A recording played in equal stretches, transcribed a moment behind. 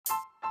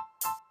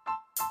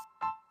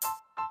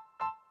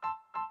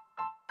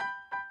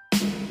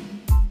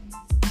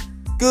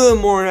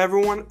Good morning,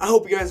 everyone. I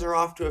hope you guys are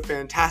off to a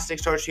fantastic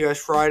start to you guys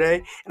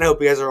Friday, and I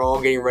hope you guys are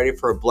all getting ready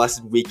for a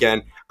blessed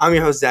weekend. I'm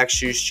your host, Zach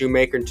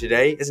Shoemaker, and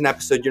today is an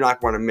episode you're not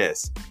going to want to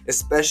miss,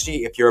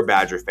 especially if you're a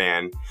Badger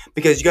fan,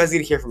 because you guys get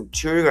to hear from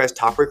two of your guys'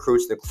 top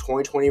recruits in the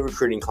 2020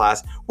 recruiting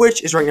class,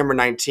 which is ranked number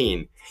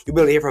 19. You'll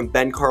be able to hear from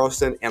Ben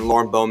Carlson and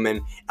Lauren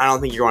Bowman. I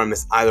don't think you're going to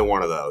miss either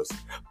one of those.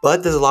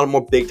 But there's a lot of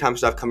more big-time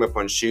stuff coming up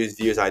on Shoes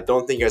Views I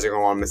don't think you guys are going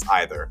to want to miss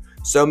either.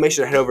 So make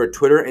sure to head over to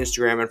Twitter,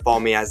 Instagram, and follow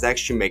me at Zach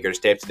Shoemaker to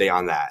stay up to date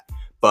on that.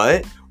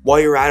 But while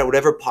you're at it,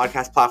 whatever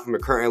podcast platform you're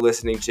currently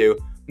listening to,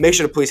 make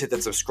sure to please hit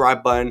that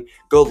subscribe button,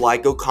 go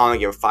like, go comment,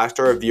 give a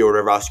 5-star review, or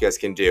whatever else you guys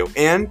can do.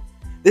 And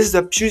this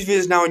is Shoes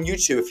Views now on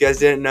YouTube, if you guys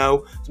didn't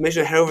know. So make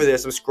sure to head over there,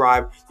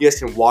 subscribe. You guys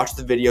can watch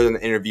the videos and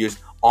the interviews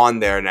on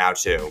there now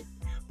too.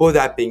 But with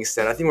that being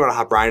said, I think we're going to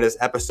hop right into this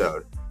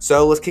episode.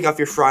 So let's kick off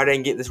your Friday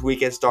and get this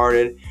weekend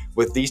started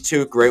with these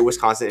two great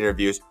Wisconsin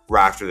interviews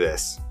right after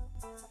this.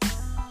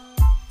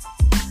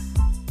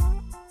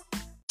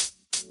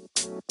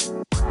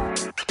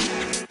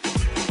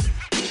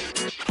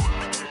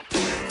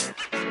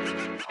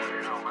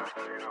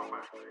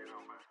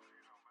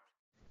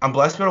 I'm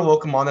blessed to be able to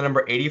welcome on the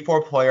number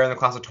 84 player in the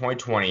class of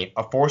 2020,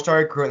 a 4-star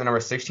recruit in the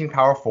number 16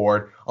 power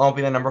forward, along with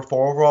being the number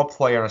 4 overall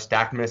player in a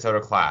stacked Minnesota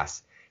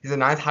class. He's the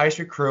 9th highest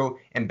recruit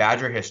in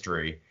Badger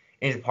history,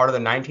 and he's part of the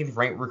 19th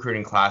ranked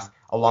recruiting class,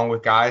 along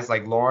with guys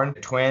like Lauren,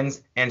 the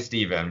twins, and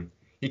Steven.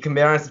 He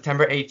committed on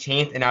September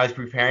 18th, and now he's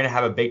preparing to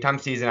have a big-time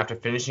season after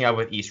finishing up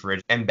with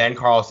Eastridge. And Ben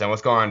Carlson,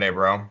 what's going on today,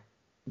 bro?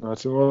 Not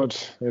too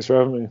much. Thanks for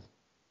having me.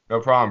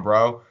 No problem,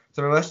 bro.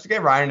 So let's just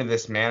get right into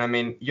this,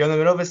 man. You're in the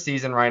middle of a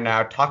season right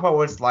now. Talk about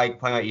what it's like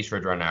playing at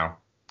Eastridge right now.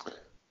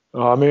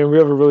 We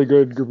have a really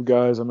good group of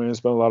guys. It's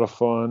been a lot of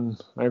fun.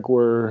 I think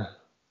we're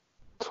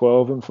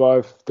 12-5,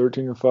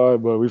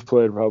 13-5, but we've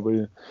played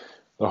probably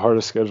the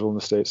hardest schedule in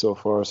the state so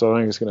far. So I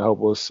think it's going to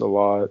help us a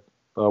lot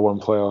when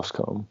playoffs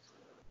come.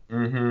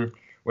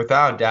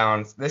 Without a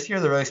doubt. This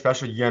year's a really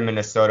special year in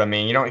Minnesota.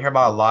 You don't hear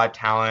about a lot of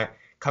talent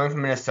coming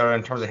from Minnesota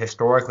in terms of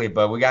historically,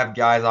 but we got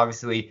guys,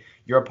 obviously,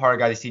 you're a part of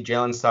guys. You see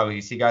Jalen Suggs,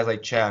 you see guys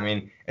like Chet.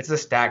 It's a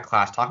stacked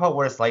class. Talk about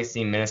what it's like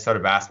seeing Minnesota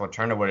basketball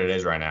turn to what it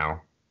is right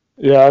now.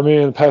 Yeah,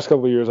 in the past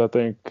couple of years, I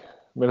think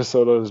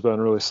Minnesota has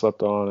been really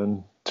slept on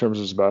in terms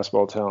of its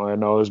basketball talent. I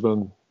know there's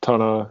been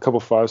a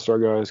couple 5-star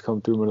guys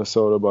come through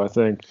Minnesota, but I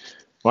think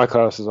my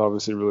class is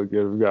obviously really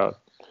good. We've got,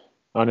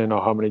 I don't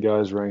know how many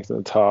guys ranked in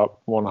the top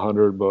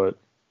 100, but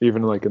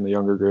even like in the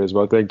younger grades.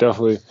 But I think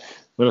definitely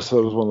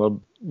Minnesota is one of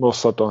the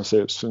most slept on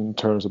states in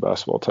terms of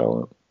basketball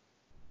talent.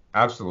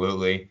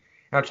 Absolutely.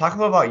 Now, talk a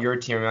little about your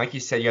team. Like you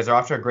said, you guys are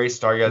off to a great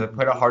start. You guys have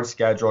played a hard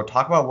schedule.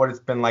 Talk about what it's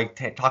been like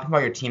talking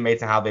about your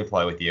teammates and how they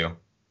play with you.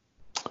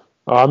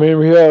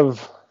 We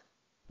have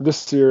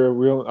this year,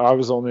 I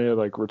was only a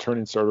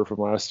returning starter from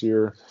last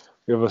year.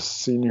 We have a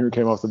senior who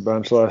came off the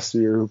bench last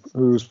year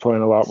who's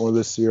playing a lot more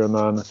this year, and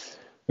then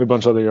a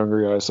bunch of other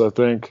younger guys. So I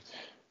think,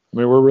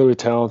 we're really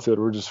talented.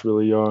 We're just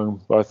really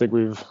young. But I think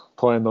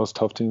playing those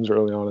tough teams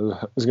early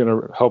on is going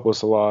to help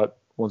us a lot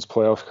once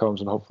playoff comes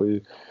and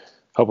hopefully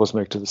help us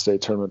make it to the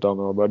state tournament down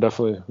the road. But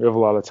definitely, we have a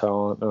lot of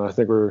talent, and I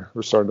think we're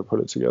starting to put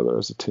it together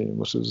as a team,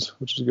 which is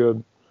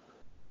good.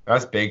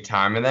 That's big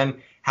time. And then,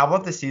 how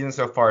about the season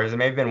so far? Has there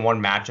maybe been one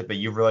matchup that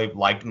you've really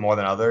liked more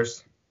than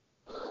others?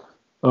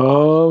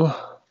 I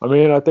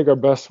think our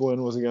best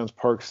win was against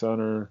Park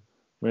Center.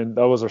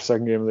 That was our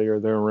second game of the year.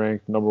 They were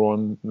ranked number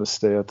 1 in the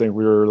state. I think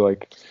we were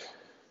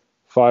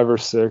 5 or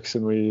 6,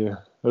 and it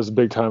was a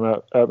big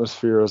time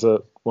atmosphere. It was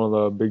at one of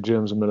the big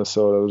gyms in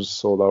Minnesota. It was a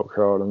sold out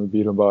crowd, and we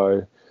beat them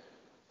by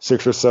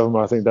 6 or 7. But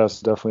I think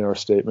that's definitely our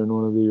statement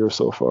one of the year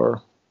so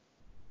far.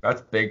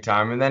 That's big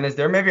time. And then, is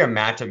there maybe a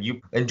matchup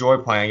you enjoy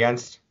playing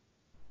against?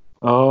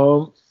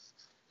 I've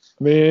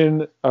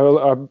been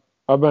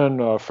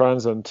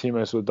friends and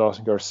teammates with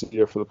Dawson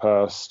Garcia for the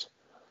past,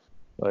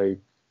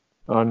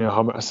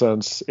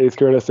 since 8th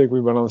grade. I think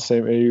we've been on the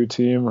same AU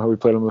team. We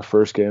played him the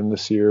first game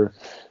this year.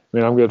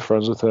 I'm good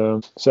friends with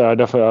him. So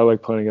I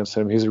like playing against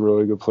him. He's a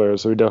really good player.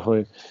 So we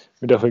definitely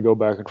go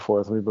back and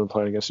forth. We've been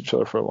playing against each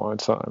other for a long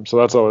time. So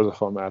that's always a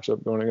fun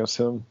matchup going against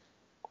him.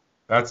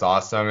 That's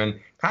awesome. And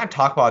kind of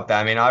talk about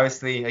that.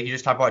 Obviously, like you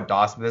just talked about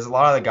Dawson, but there's a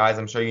lot of other guys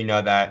I'm sure you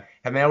know that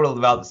have been able to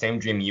live out the same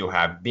dream you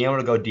have, being able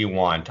to go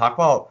D1. Talk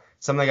about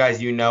some of the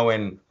guys you know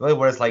and really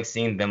what it's like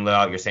seeing them live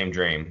out your same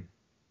dream.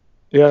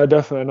 Yeah,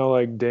 definitely. I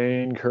know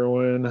Dane,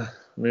 Kerwin.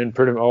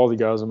 Pretty much all the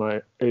guys on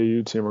my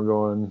AU team are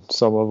going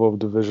some level of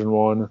Division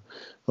I.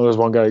 There's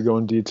one guy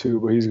going D2,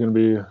 but he's going to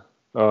be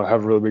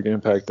have a really big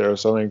impact there.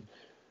 So I think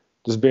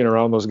just being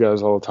around those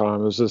guys all the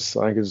time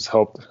it's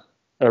helped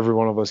every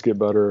one of us get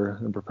better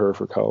and prepare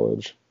for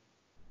college.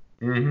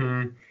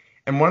 And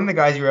one of the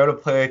guys you were able to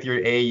play with your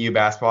AAU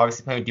basketball,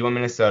 obviously playing with D1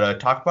 Minnesota.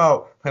 Talk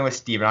about playing with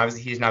Steven.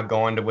 Obviously, he's now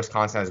going to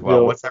Wisconsin as well.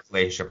 Yeah. What's that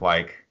relationship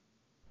like?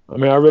 I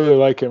really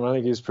like him. I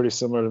think he's pretty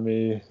similar to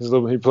me.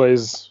 He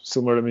plays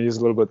similar to me. He's a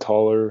little bit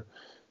taller.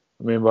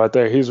 But I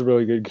think he's a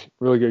really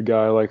good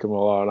guy. I like him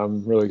a lot.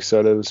 I'm really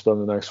excited to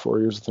spend the next 4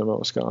 years with him at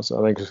Wisconsin.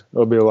 I think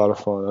it'll be a lot of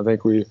fun. I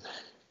think we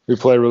we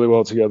play really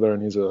well together,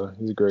 and he's a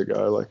great guy.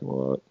 I like him a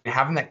lot.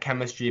 Having that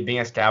chemistry being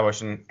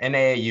established in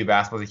AAU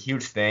basketball is a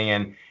huge thing.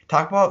 And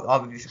talk about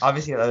all these,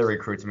 obviously the other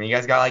recruits. I mean, you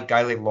guys got like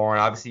guys like Lauren.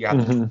 Obviously, you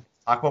got Hmm.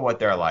 talk about what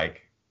they're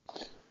like.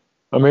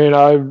 I mean,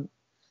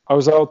 I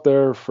was out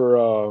there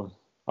for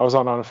I was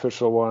on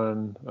unofficial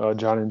one.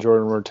 Johnny and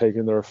Jordan were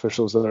taking their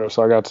officials there,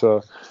 so I got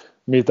to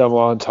meet them a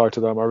lot and talk to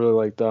them. I really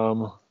like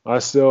them. I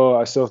still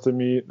have to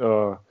meet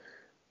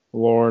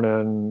Lauren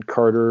and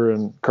Carter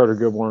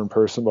Gilmore in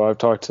person, but I've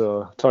talked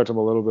to them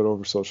a little bit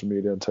over social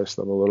media and texted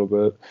them a little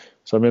bit.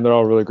 So I mean, they're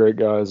all really great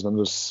guys, and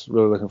I'm just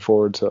really looking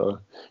forward to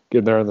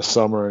getting there in the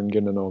summer and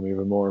getting to know them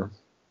even more.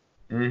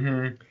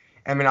 Mm-hmm.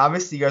 I mean,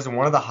 obviously, you guys are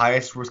one of the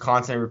highest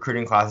Wisconsin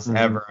recruiting classes Hmm.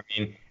 ever. I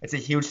mean, it's a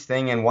huge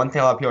thing, and one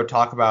thing a lot of people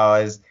talk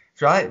about is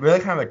it's really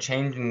kind of a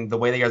change in the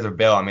way that you guys are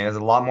built. I mean, there's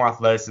a lot more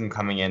athleticism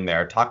coming in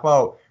there. Talk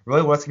about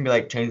really what's gonna be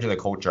like changing the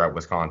culture at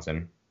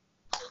Wisconsin.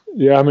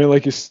 Yeah, I mean,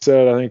 like you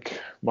said, I think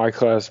my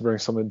class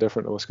brings something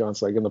different to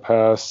Wisconsin. Like in the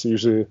past,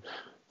 usually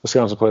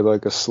Wisconsin played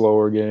like a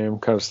slower game,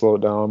 kind of slow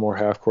it down, more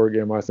half court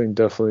game. I think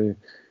definitely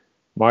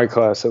my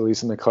class, at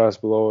least in the class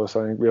below us,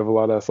 I think we have a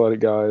lot of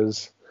athletic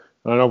guys.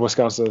 I know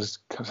Wisconsin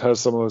has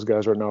some of those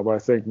guys right now, but I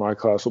think my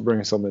class will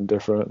bring something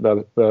different.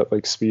 That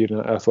like speed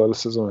and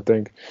athleticism. I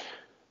think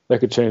that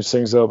could change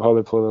things up how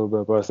they play a little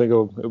bit, but I think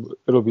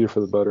it'll be for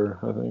the better.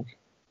 I think.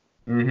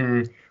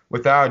 Mm-hmm.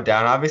 Without a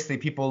doubt. Obviously,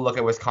 people look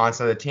at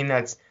Wisconsin as a team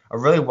that's a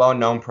really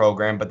well-known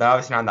program, but they're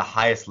obviously not on the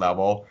highest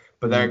level.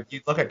 But Mhm. then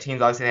you look at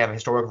teams, obviously they have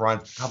historic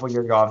runs. A couple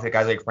years ago, obviously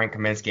guys like Frank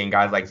Kaminsky and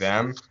guys like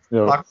them.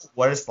 Yeah. Talk about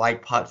what it's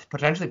like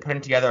potentially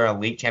putting together an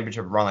elite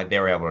championship run like they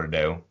were able to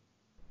do.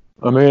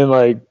 I mean,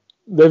 like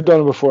they've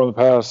done it before in the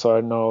past, so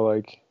I know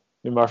like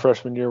in my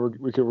freshman year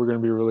we're going to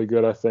be really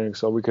good. I think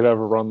so. We could have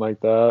a run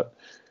like that.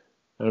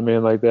 And I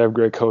mean, like they have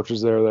great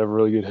coaches there. They have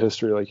really good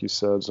history, like you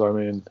said. So I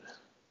mean,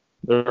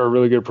 they're a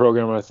really good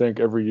program. I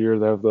think every year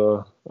they have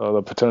the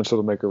potential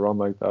to make a run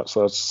like that.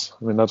 So that's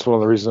one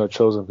of the reasons I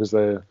chose them because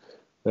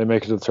they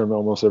make it to the tournament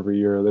almost every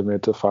year. They made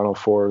it to Final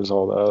Fours,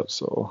 all that.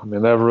 So I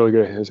mean, they have a really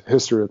good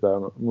history with that.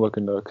 I'm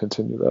looking to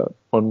continue that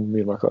when me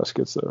and my class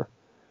gets there.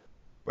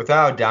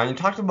 Without a doubt, you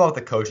talked about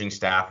the coaching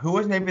staff. Who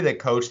was maybe the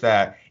coach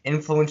that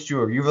influenced you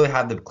or you really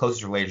had the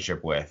closest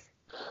relationship with?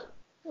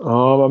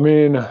 I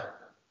mean,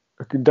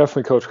 I could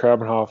definitely Coach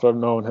Krabenhoff. I've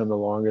known him the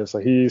longest.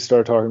 Like he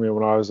started talking to me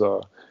when I was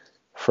a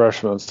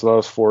freshman, so that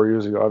was 4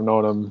 years ago. I've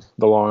known him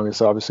the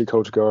longest. Obviously,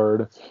 Coach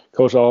Guard,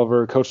 Coach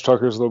Oliver, Coach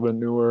Tucker's a little bit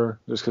newer,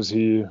 just because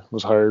he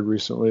was hired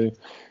recently.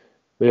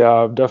 But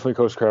yeah, definitely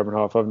Coach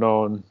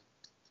Krabenhoff.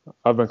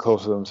 I've been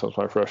close to him since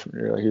my freshman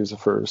year. Like he was the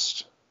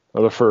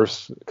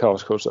first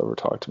college coach that ever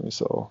talked to me.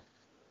 So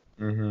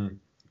Hmm.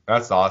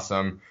 That's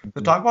awesome.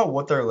 So talk about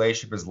what the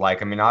relationship is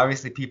like. I mean,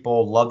 obviously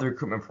people love the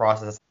recruitment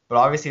process, but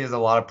obviously there's a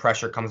lot of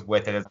pressure comes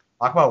with it.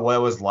 Talk about what it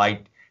was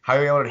like, how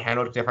you're able to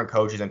handle different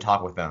coaches and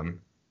talk with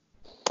them.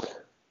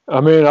 I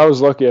mean, I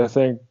was lucky. I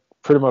think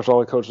pretty much all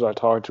the coaches I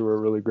talked to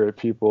were really great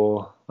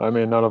people. I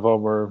mean, none of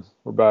them were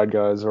bad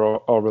guys. They're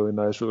all really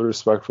nice, really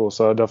respectful.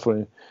 So I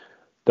definitely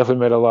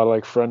made a lot of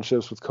like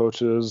friendships with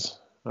coaches.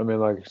 I mean,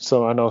 like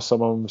I know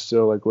some of them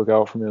still like look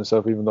out for me and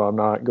stuff, even though I'm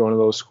not going to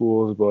those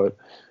schools. But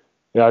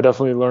yeah, I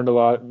definitely learned a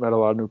lot, met a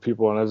lot of new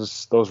people, and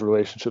those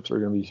relationships are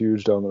going to be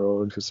huge down the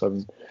road because I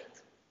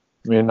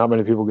mean, not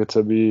many people get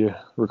to be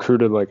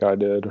recruited like I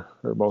did,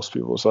 or most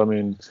people. So I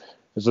mean,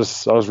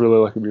 I was really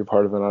lucky to be a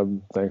part of it. And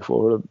I'm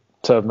thankful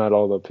to have met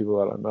all the people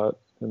that I met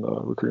in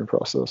the recruiting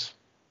process.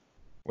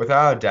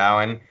 Without a doubt.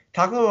 And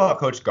talk a little about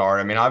Coach Guard.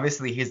 I mean,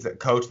 obviously he's the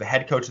coach, the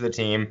head coach of the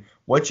team.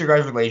 What's your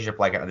guys' relationship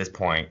like at this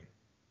point?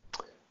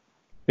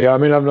 Yeah, I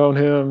mean, I've known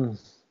him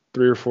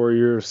 3 or 4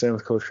 years. Same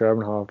with Coach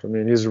Krabenhoff. I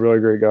mean, he's a really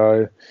great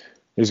guy.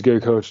 He's a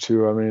good coach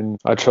too. I mean,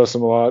 I trust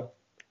him a lot.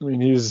 I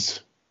mean,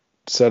 he's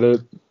said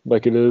it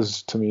like it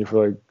is to me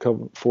for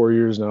like 4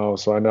 years now,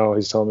 so I know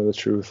he's telling me the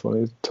truth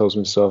when he tells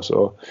me stuff.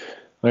 So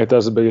I think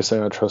that's the biggest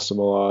thing. I trust him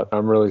a lot.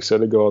 I'm really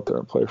excited to go out there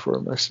and play for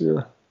him next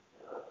year.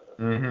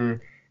 Hmm.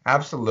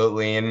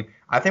 Absolutely. And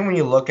I think when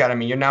you look at, I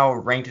mean, you're now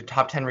ranked a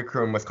top 10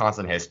 recruit in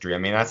Wisconsin history. I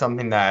mean, that's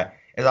something that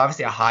is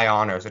obviously a high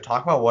honor. So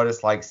talk about what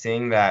it's like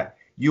seeing that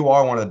you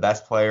are one of the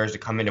best players to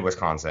come into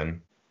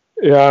Wisconsin.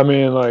 Yeah, I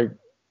mean, like,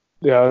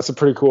 yeah, that's a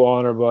pretty cool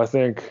honor, but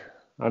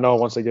I know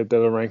once I get there,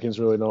 the rankings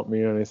really don't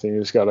mean anything. You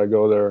just got to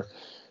go there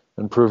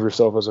and prove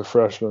yourself as a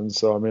freshman.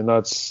 So I mean,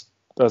 that's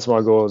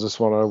my goal. I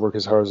just want to work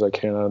as hard as I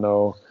can. I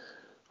know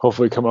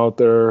hopefully come out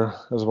there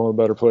as one of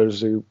the better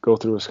players to go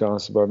through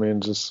Wisconsin. But I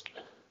mean, just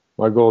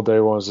my goal day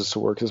one is just to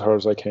work as hard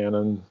as I can,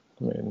 and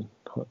I mean,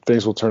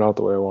 things will turn out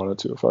the way I want it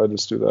to if I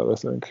just do that. I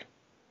think.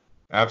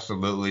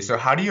 Absolutely. So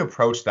how do you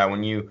approach that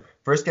when you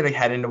first get to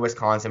head into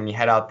Wisconsin, when you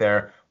head out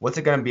there? What's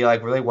it going to be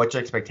like? Really, what's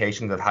your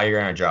expectations of how you're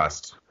going to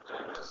adjust?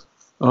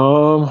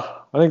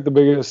 I think the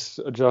biggest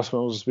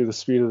adjustment will just be the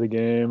speed of the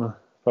game.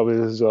 Probably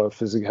is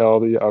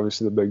physicality.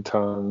 Obviously, the Big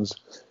Ten's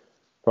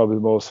probably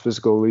the most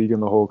physical league in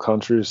the whole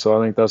country, so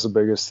I think that's the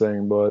biggest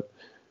thing. But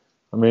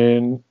I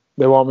mean,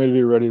 they want me to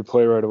be ready to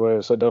play right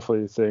away, so I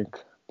definitely think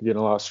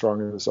getting a lot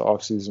stronger this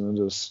offseason and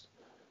just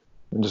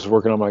and just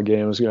working on my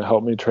game is going to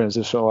help me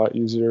transition a lot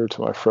easier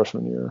to my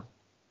freshman year.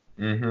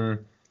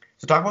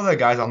 So talk about the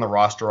guys on the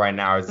roster right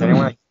now. Is there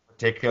anyone that you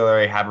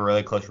particularly have a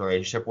really close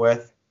relationship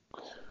with?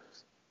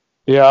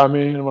 Yeah, I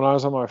mean, when I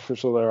was on my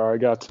official there, I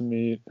got to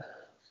meet.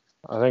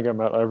 I think I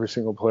met every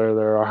single player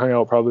there. I hung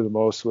out probably the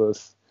most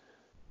with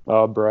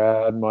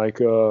Brad,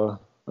 Micah,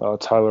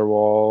 Tyler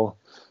Wall.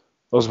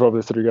 Those are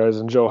probably the three guys,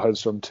 and Joe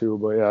Hedstrom too.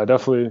 But yeah,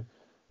 definitely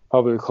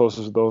probably the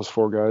closest to those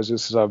four guys,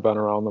 just because I've been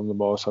around them the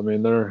most. I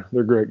mean, they're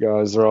great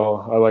guys. I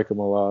like them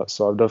a lot.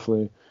 So I'm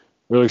definitely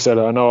really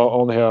excited. I know I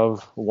only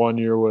have 1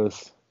 year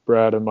with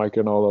Brad and Micah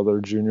and all the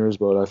other juniors,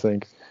 but I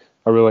think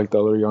I really like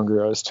the other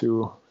younger guys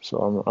too.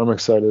 So I'm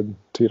excited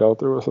to get out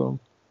there with them.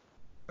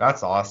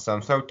 That's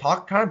awesome. So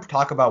talk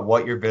about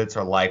what your visits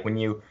are like when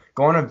you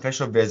go on an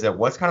official visit.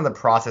 What's kind of the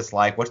process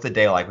like? What's the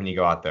day like when you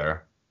go out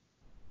there?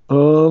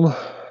 Um,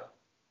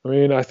 I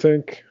mean, I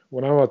think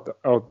when I'm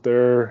out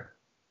there,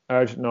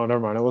 actually, no, never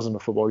mind. It wasn't a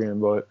football game,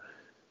 but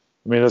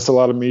I mean, it's a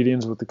lot of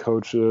meetings with the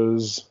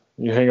coaches.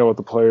 You hang out with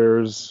the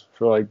players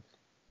for like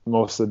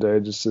most of the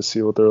day just to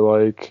see what they're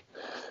like.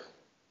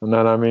 And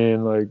then, I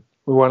mean, like,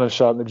 we went and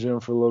shot in the gym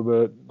for a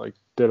little bit, like,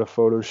 did a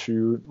photo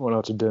shoot, went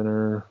out to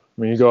dinner.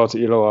 I mean, you go out to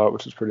eat a lot,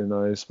 which is pretty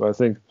nice. But I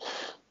think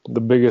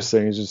the biggest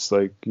thing is just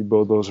like you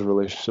build those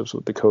relationships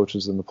with the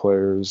coaches and the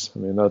players. I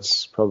mean,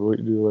 that's probably what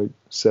you do like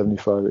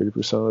 75,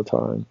 80% of the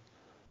time.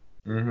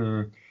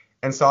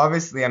 And so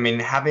obviously, I mean,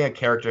 having a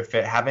character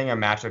fit, having a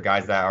match of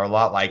guys that are a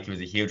lot like you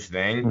is a huge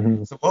thing.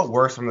 hmm So what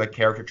were some of the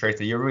character traits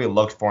that you really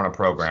looked for in a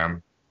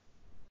program?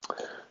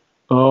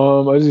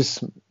 I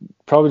just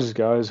probably just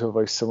guys who have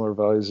like similar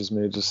values as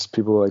me, just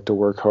people who like to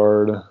work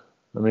hard.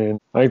 I mean,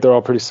 I think they're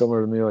all pretty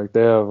similar to me. Like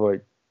they have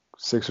like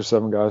 6 or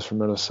 7 guys from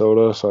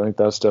Minnesota, so I think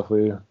that's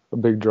definitely a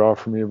big draw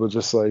for me. But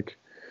just like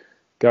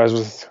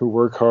guys who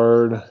work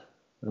hard.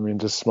 I mean,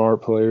 just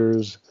smart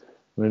players.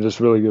 I mean,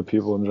 just really good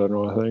people in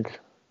general, I think.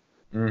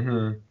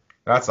 hmm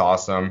That's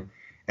awesome.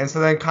 And so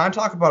then kind of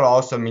talk about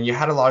also, I mean, you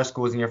had a lot of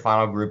schools in your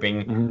final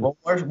grouping. hmm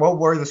What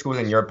were the schools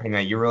in your opinion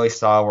that you really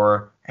saw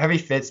were heavy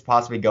fits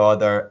possibly go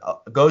there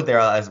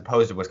as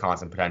opposed to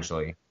Wisconsin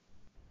potentially?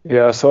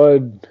 Yeah, so I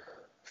had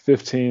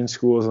 15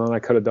 schools, and then I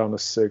cut it down to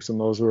 6, and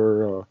those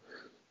were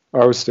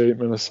Iowa State,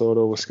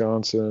 Minnesota,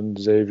 Wisconsin,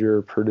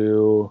 Xavier,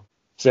 Purdue,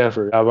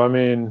 Stanford. Yeah, but I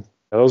mean,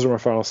 those were my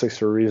final 6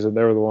 for a reason.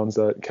 They were the ones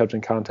that kept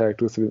in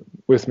contact with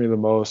me the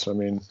most. I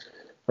mean,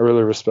 I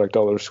really respect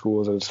all their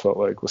schools. I just felt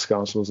like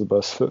Wisconsin was the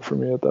best fit for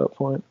me at that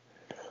point.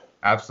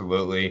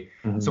 Absolutely.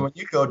 So hmm when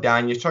you go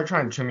down, you start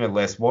trying to trim your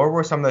list. What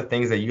were some of the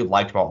things that you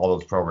liked about all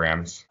those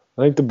programs?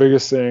 I think the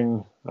biggest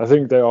thing, I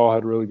think they all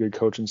had really good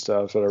coaching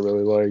staffs that I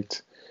really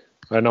liked.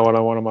 I know when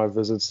I went on my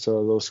visits to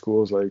those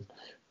schools, like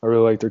I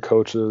really liked their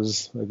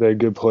coaches. Like they had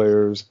good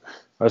players.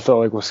 I felt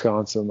like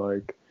Wisconsin,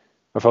 like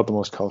I felt the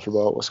most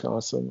comfortable at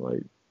Wisconsin.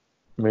 Like,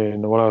 I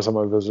mean, when I was on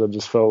my visit, I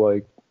just felt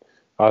like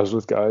I was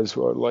with guys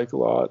who I like a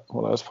lot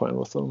when I was playing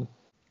with them.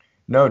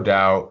 No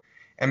doubt.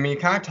 I mean, you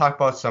kind of talk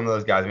about some of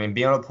those guys. I mean,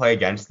 being able to play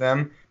against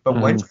them, but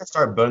when hmm did you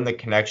start building the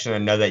connection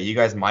and know that you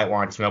guys might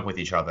want to team up with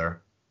each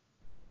other?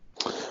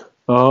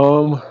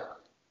 Um,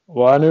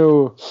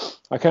 well,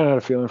 I kind of had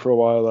a feeling for a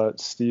while that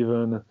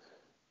Steven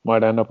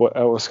might end up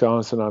at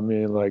Wisconsin. I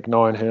mean, like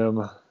knowing him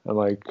and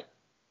like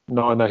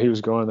knowing that he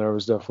was going there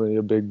was definitely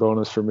a big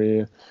bonus for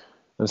me.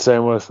 And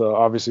same with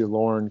obviously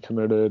Lauren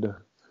committed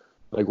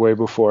like way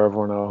before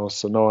everyone else.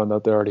 So knowing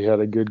that they already had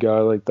a good guy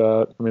like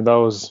that, I mean that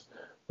was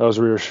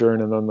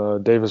reassuring. And then the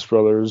Davis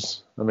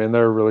brothers, I mean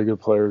they're really good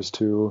players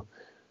too.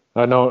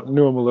 I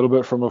knew them a little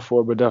bit from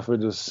before, but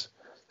definitely just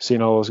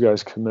seeing all those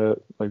guys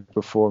commit like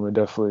before me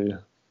definitely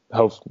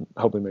helped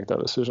me make that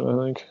decision,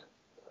 I think.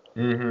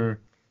 hmm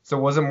So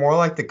was it more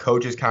like the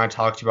coaches kind of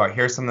talked to you about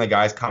here's some of the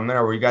guys coming,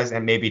 or were you guys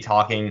maybe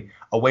talking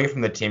away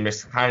from the team,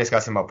 just kind of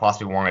discussing about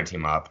possibly wanting to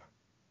team up?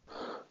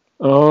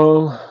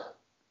 Um,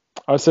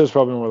 I'd say it's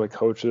probably more the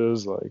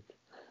coaches. Like,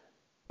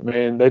 I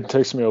mean, they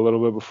texted me a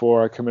little bit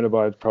before I committed,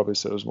 but I'd probably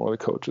say it was more the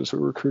coaches who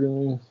were recruiting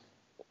me.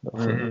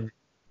 Definitely. hmm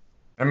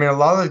I mean, a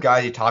lot of those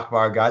guys you talk about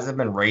are guys that have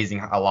been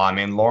raising a lot. I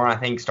mean, Lauren, I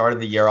think, started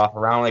the year off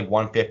around like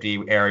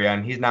 150 area,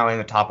 and he's now in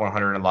the top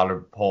 100 in a lot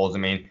of polls. I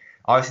mean,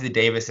 obviously the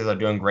Davises are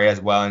doing great as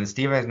well, and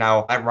Steven is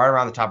now right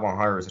around the top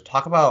 100. So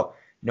talk about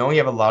knowing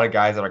you have a lot of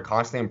guys that are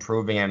constantly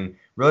improving and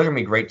really going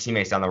to be great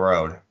teammates down the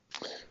road.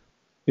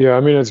 Yeah,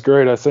 I mean, it's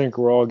great. I think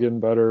we're all getting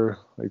better.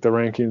 Like the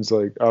rankings,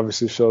 like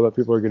obviously show that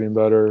people are getting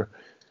better.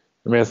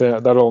 I mean, I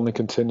think that'll only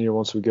continue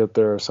once we get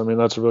there. So I mean,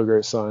 that's a really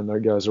great sign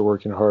that guys are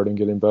working hard and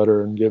getting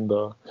better and getting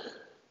the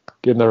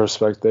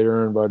respect they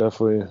earn. But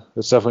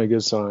it's definitely a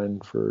good sign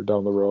for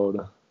down the road.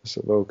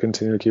 So they'll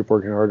continue to keep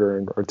working harder,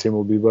 and our team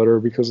will be better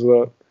because of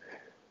that.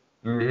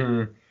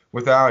 hmm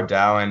Without a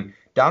doubt. And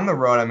down the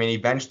road, I mean,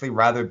 eventually,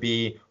 rather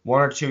be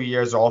 1 or 2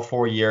 years or all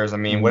 4 years. I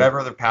mean, Mhm.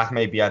 whatever the path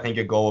may be, I think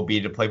your goal will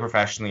be to play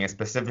professionally and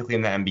specifically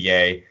in the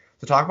NBA.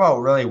 So talk about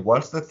really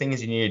what's the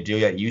things you need to do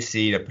that you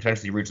see to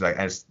potentially reach that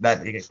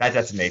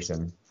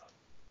destination.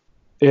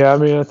 Yeah, I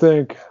mean, I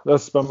think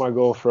that's been my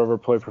goal forever,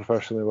 play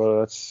professionally, whether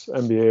that's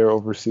NBA or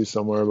overseas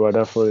somewhere. But I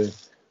definitely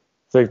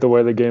think the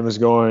way the game is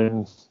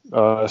going,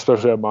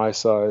 especially at my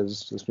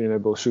size, just being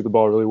able to shoot the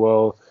ball really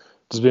well,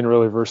 just being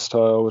really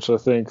versatile, which I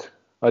think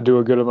I do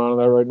a good amount of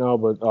that right now,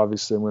 but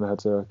obviously I'm going to have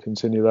to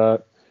continue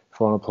that if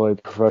I want to play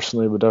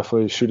professionally, but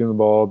definitely shooting the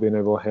ball, being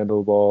able to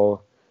handle the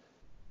ball,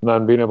 and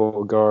then being able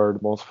to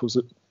guard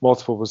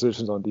multiple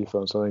positions on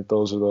defense. I think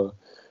those are the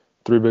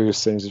three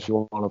biggest things if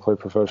you want to play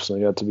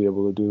professionally. You have to be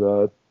able to do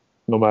that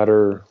no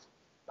matter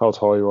how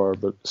tall you are,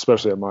 but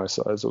especially at my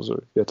size,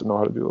 you have to know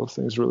how to do those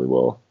things really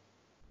well.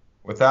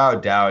 Without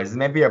a doubt, is it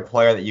maybe a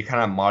player that you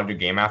kind of modeled your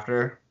game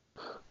after?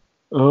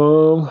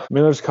 I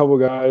mean, there's a couple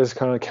guys,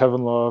 kind of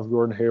Kevin Love,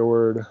 Gordon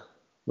Hayward, a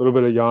little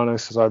bit of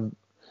Giannis, because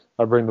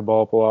I bring the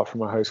ball up a lot for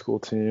my high school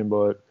team,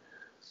 but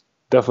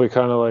definitely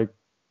kind of like,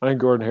 I think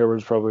Gordon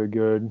Hayward's probably a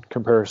good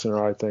comparison,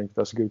 or I think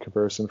that's a good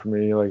comparison for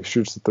me. Like,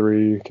 shoots the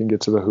three, can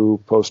get to the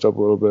hoop, post up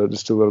a little bit,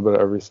 just do a little bit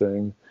of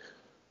everything.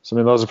 So, I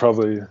mean, those are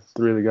probably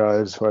three of the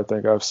guys who I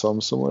think I have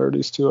some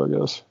similarities to, I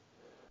guess.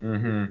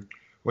 Mm-hmm.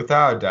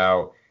 Without a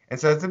doubt. And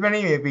so, has there been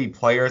any maybe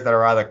players that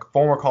are either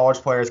former college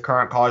players,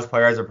 current college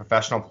players, or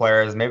professional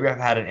players, maybe have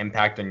had an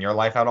impact on your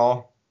life at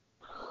all?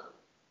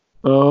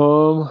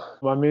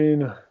 I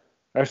mean,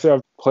 actually,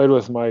 I've played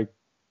with Mike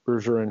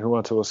Bergeron, who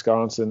went to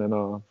Wisconsin in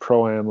a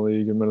pro-am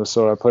league in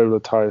Minnesota. I played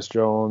with Tyus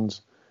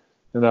Jones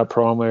in that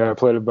pro-am league. I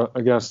played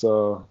against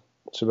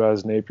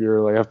Shabazz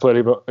Napier. Like, I've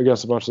played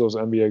against a bunch of those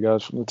NBA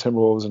guys from the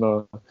Timberwolves in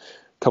a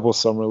couple of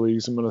summer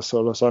leagues in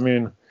Minnesota. So, I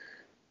mean,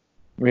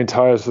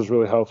 Tyus was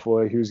really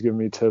helpful. Like, he was giving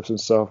me tips and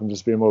stuff, and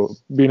just being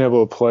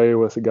able to play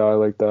with a guy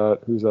like that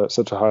who's at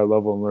such a high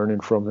level and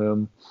learning from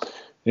him.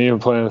 And even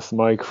playing with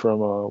Mike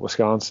from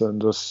Wisconsin,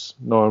 just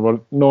knowing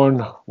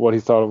what he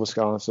thought of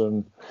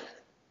Wisconsin.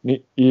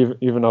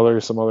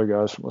 Even some other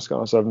guys from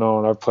Wisconsin I've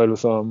known. I've played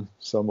with them,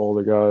 some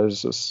older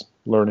guys, just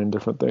learning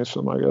different things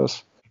from them, I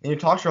guess. And you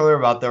talked earlier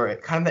about the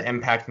kind of the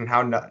impact and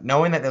how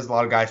knowing that there's a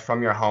lot of guys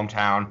from your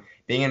hometown,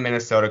 being in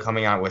Minnesota,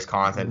 coming out of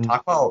Wisconsin. Mm-hmm.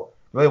 Talk about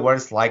really what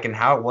it's like and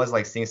how it was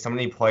like seeing so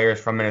many players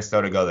from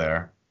Minnesota go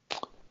there.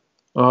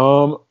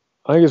 I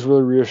think it's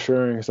really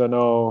reassuring because I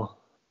know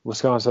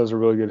Wisconsin has a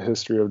really good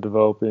history of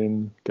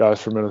developing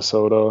guys from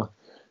Minnesota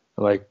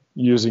and like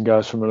using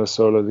guys from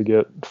Minnesota to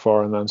get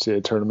far in the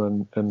NCAA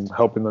tournament and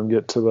helping them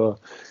get to the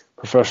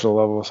professional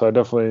level. So I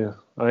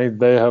think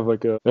they have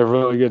a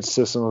really good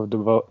system of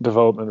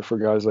development for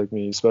guys like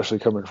me, especially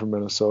coming from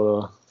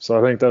Minnesota. So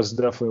I think that's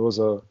definitely was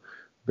a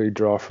big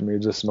draw for me,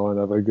 just knowing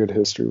I have a good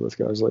history with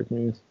guys like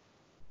me.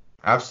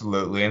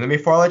 Absolutely. And then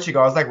before I let you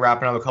go, I was like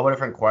wrapping up a couple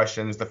different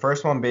questions. The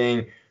first one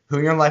being, who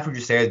in your life would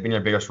you say has been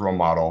your biggest role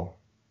model?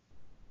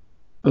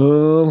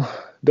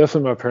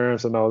 Definitely my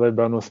parents. I know they've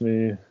been with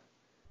me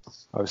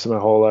obviously my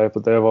whole life,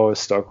 but they have always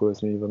stuck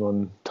with me even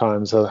when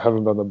times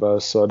haven't been the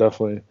best. So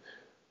definitely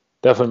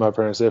my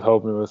parents. They've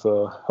helped me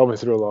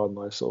through a lot in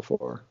life so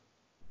far.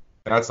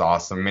 That's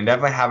awesome. I mean,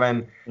 definitely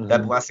having that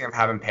Mm-hmm. blessing of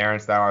having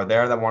parents that are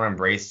there that want to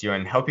embrace you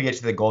and help you get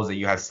to the goals that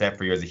you have set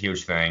for you is a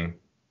huge thing.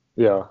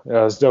 Yeah,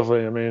 it's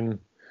definitely. I mean,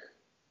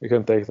 I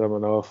can't thank them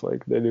enough.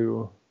 Like they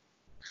do.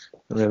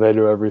 I mean, they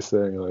do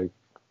everything. Like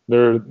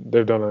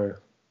they've done a.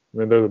 I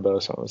mean, they're the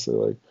best. Honestly,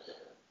 like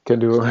can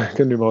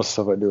do most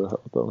stuff I do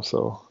without them.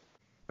 So.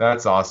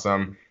 That's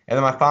awesome. And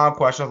then my final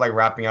question was like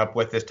wrapping up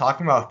with this,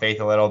 talking about faith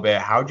a little bit.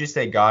 How would you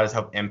say God has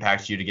helped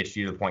impact you to get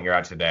you to the point you're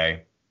at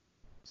today?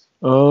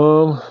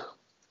 I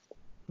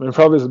mean,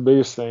 probably the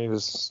biggest thing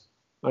is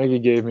I think he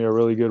gave me a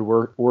really good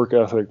work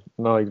ethic.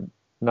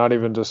 Not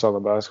even just on the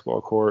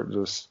basketball court,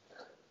 just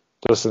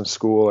in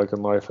school, like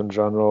in life in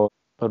general.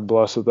 I'm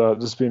blessed with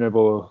that, just being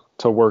able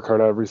to work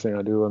hard at everything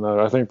I do, and that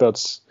I think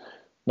that's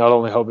not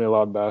only helped me a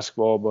lot in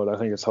basketball, but I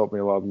think it's helped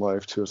me a lot in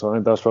life too. So I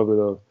think that's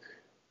probably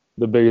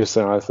the biggest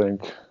thing I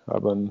think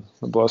I've been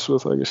blessed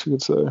with, I guess you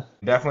could say.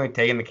 Definitely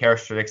taking the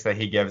characteristics that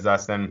he gives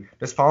us and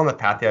just following the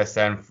path he has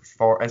set in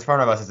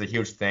front of us is a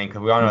huge thing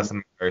because we all know it's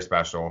something very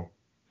special.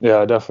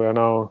 Yeah, definitely. I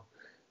know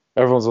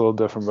everyone's a little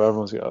different,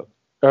 but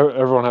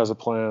everyone has a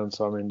plan.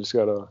 So I mean, just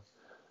gotta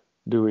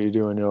do what you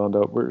do, and you'll end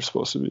up where you're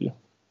supposed to be.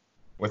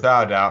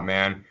 Without a doubt,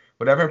 man.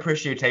 Would ever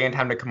appreciate you taking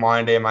time to come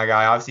on today, my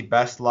guy. Obviously,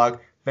 best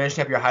luck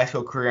finishing up your high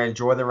school career.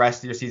 Enjoy the rest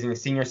of your season,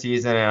 senior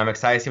season, and I'm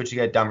excited to see what you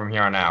get done from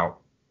here on out.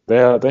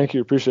 Yeah, thank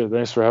you. Appreciate it.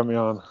 Thanks for having me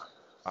on.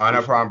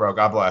 No problem, bro.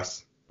 God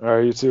bless. All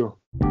right, you too.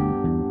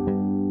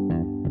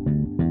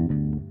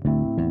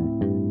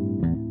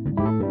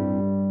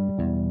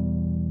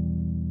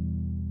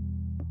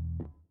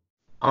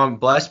 I'm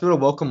blessed to be able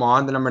to welcome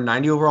on the number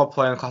 90 overall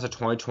player in the class of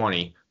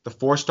 2020, the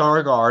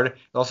four-star guard, and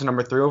also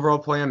number 3 overall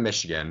player in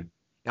Michigan.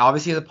 And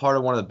obviously, he's a part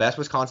of one of the best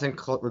Wisconsin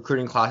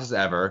recruiting classes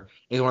ever.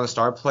 He's one of the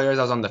star players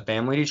that was on the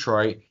Family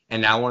Detroit,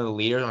 and now one of the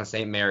leaders on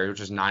St. Mary's,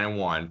 which is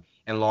 9-1.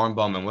 And Lauren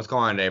Bowman, what's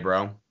going on today,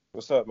 bro?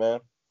 What's up, man?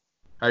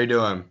 How you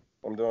doing?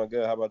 I'm doing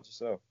good. How about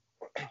yourself?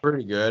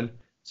 Pretty good.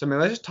 So, I mean,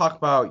 let's just talk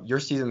about your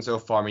season so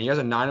far. I mean, you guys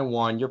are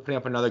 9-1. You're putting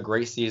up another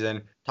great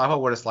season. Talk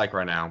about what it's like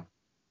right now.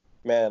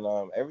 Man,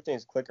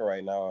 everything's clicking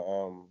right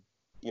now.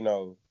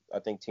 I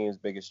think teams'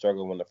 biggest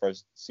struggle when the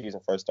first season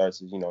first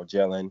starts is,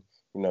 gelling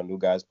new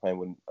guys playing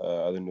with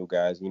other new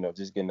guys,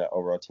 just getting that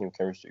overall team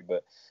chemistry.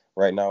 But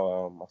right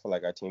now, I feel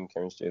like our team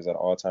chemistry is at an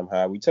all-time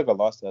high. We took a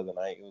loss the other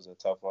night. It was a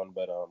tough one,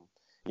 but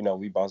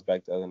we bounced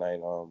back the other night,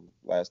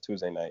 last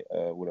Tuesday night,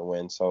 with a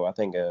win. So I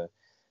think,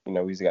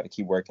 we just got to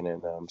keep working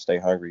and stay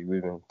hungry.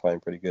 We've been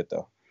playing pretty good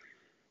though.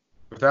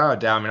 Without a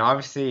doubt. I mean,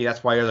 obviously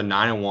that's why you're the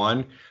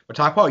 9-1. But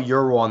talk about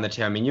your role on the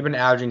team. I mean, you've been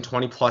averaging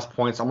 20 plus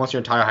points almost your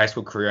entire high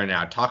school career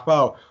now. Talk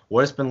about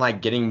what it's been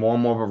like getting more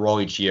and more of a role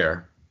each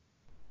year.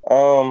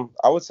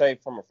 I would say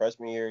from a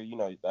freshman year,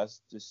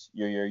 that's just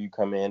your year. You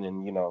come in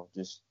and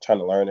just trying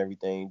to learn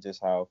everything.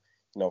 Just how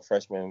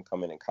freshmen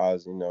come in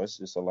college. It's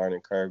just a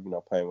learning curve.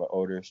 Playing with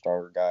older,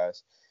 stronger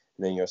guys.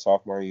 And then your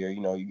sophomore year,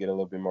 you get a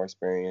little bit more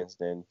experience.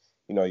 Then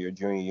your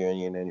junior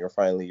year, and then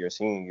finally your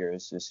senior year.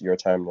 It's just your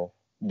time to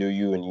do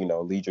you and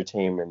lead your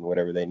team and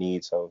whatever they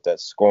need. So if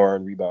that's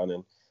scoring,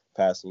 rebounding,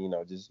 passing,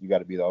 just you got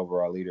to be the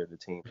overall leader of the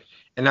team.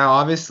 And now,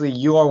 obviously,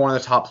 you are one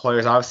of the top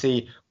players.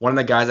 Obviously, one of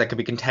the guys that could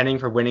be contending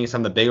for winning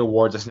some of the big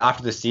awards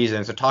after the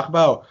season. So talk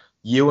about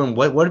you and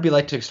what would it be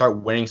like to start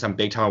winning some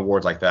big time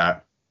awards like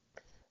that?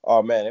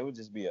 Oh man, it would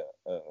just be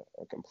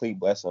a complete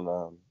blessing.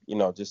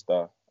 Just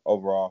the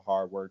overall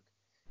hard work,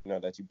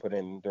 that you put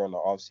in during the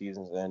off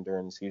seasons and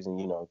during the season,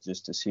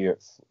 just to see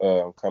it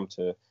come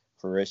to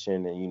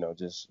fruition and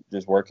just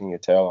working your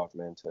tail off,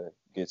 man, to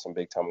get some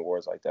big time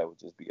awards like that would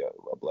just be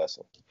a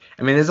blessing.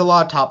 I mean, there's a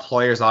lot of top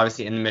players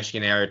obviously in the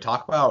Michigan area.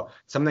 Talk about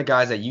some of the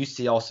guys that you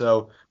see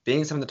also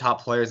being some of the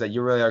top players that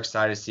you really are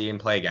excited to see and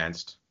play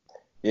against.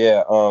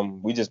 Yeah,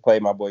 we just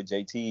played my boy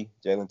JT,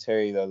 Jalen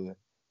Terry, the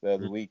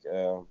other week.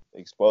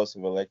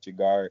 Explosive, electric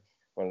guard,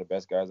 one of the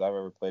best guys I've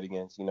ever played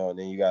against. And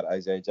then you got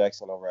Isaiah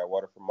Jackson over at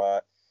Waterford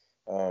Mott.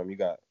 You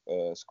got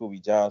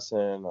Scooby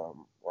Johnson,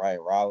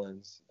 Ryan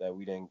Rollins that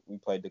we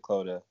played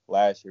Dakota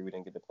last year. We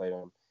didn't get to play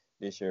them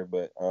this year,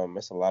 but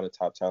it's a lot of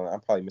top talent.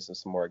 I'm probably missing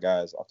some more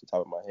guys off the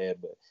top of my head,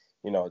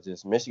 but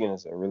just Michigan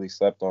is a really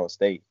slept on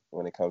state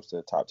when it comes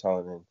to top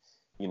talent and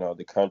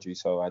the country.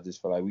 So I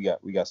just feel like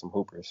we got some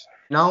hoopers.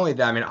 Not only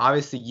that, I mean,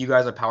 obviously you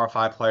guys are Power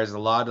 5 players, there's a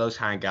lot of those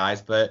kind of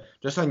guys, but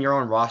just on your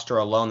own roster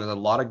alone, there's a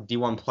lot of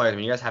D1 players. I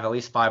mean, you guys have at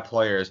least 5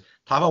 players.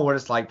 Talk about what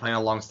it's like playing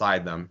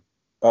alongside them.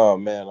 Oh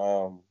man,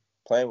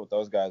 playing with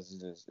those guys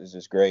is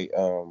just great.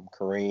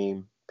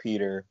 Kareem,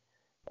 Peter,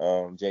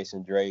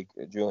 Jason Drake,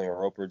 Julian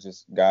Roper,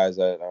 just guys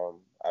that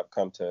I've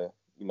come to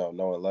know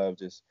and love.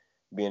 Just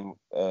being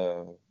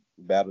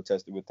battle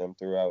tested with them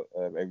throughout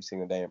every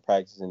single day in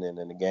practice and then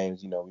in the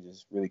games. We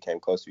just really came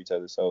close to each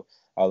other. So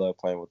I love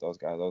playing with those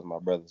guys. Those are my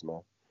brothers,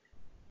 man.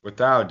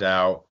 Without a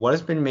doubt. What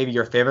has been maybe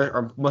your favorite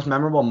or most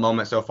memorable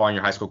moment so far in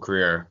your high school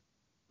career?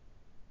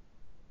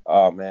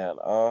 Oh man,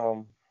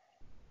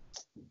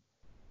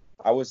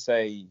 I would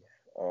say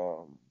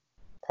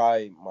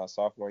probably my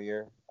sophomore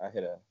year. I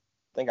hit a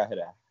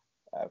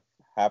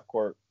half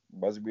court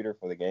buzzer beater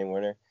for the game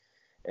winner,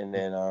 and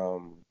then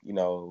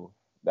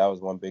that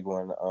was one big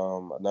one.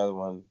 Another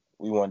one,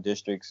 we won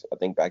districts, I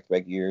think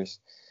back-to-back years.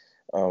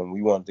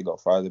 We wanted to go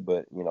farther,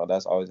 but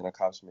that's always an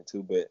accomplishment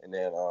too. And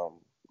then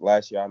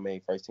last year I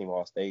made first team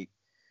All State.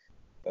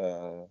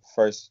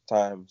 First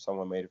time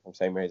someone made it from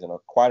St. Mary's in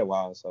quite a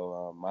while,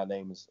 so my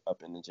name is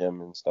up in the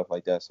gym and stuff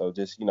like that. So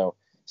just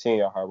seeing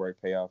your hard work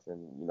pay off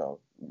and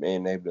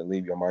being able to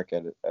leave your mark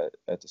at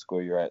the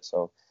school you're at.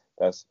 So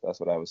that's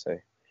what I would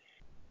say.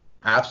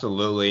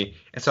 Absolutely.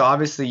 And so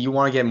obviously you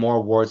want to get more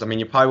awards. I mean,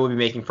 you probably will be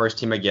making first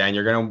team again.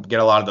 You're going to get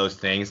a lot of those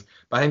things.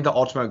 But I think the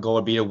ultimate goal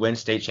would be to win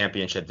state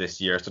championship this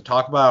year. So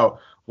talk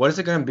about what is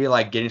it going to be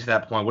like getting to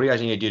that point? What do you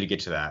guys need to do to get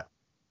to that?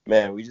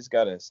 Man, we just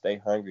got to stay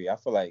hungry. I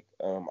feel like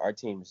our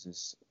team is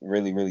just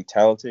really, really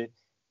talented.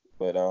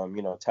 But,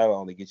 talent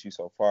only gets you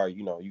so far.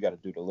 You got to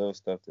do the little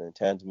stuff, the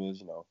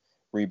intangibles,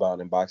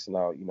 rebounding, boxing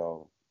out,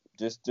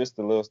 just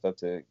the little stuff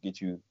to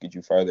get you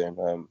further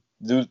and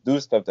do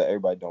stuff that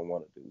everybody don't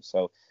want to do.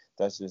 So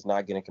that's just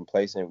not getting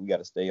complacent. We got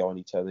to stay on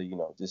each other,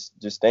 just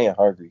staying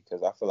hungry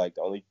because I feel like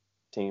the only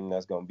team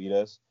that's gonna beat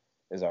us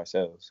is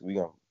ourselves.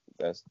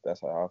 That's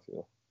how I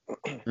feel.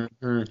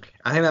 Mm-hmm.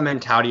 I think that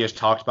mentality is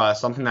talked about. It's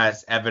something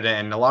that's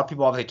evident, and a lot of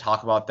people obviously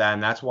talk about that,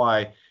 and that's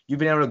why you've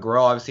been able to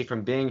grow, obviously,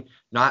 from being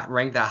not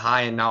ranked that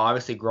high and now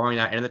obviously growing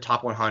that into the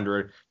top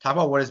 100. Talk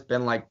about what it's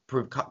been like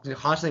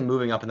constantly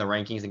moving up in the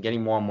rankings and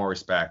getting more and more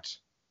respect.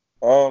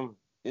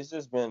 It's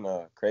just been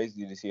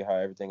crazy to see how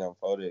everything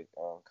unfolded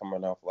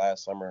coming off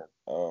last summer.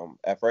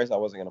 At first, I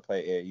wasn't going to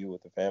play AAU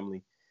with the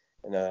family.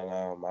 And then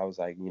I was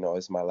like,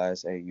 it's my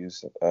last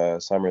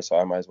AAU summer, so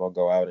I might as well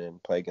go out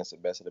and play against the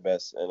best of the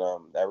best.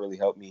 And that really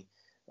helped me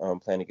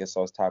playing against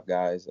those top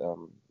guys,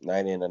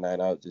 night in and night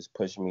out, just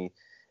pushing me.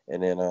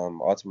 And then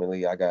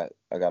ultimately, I got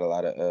a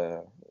lot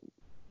of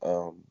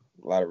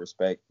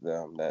respect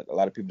that a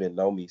lot of people didn't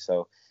know me.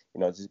 So,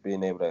 just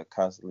being able to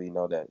constantly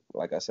know that,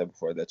 like I said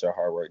before, that your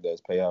hard work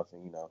does pay off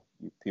and,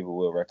 people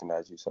will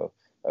recognize you. So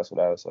that's what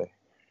I would say.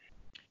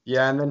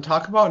 Yeah, and then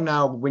talk about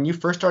now when you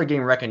first started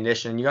getting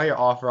recognition, you got your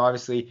offer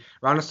obviously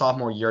around the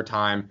sophomore year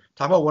time.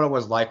 Talk about what it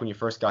was like when you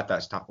first got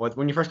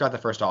the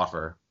first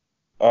offer.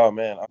 Oh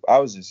man, I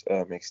was just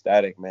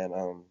ecstatic, man.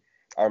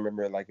 I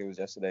remember it like it was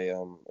yesterday.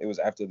 It was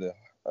after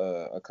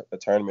a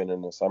tournament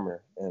in the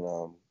summer,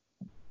 and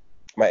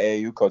my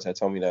AAU coach had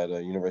told me that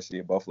University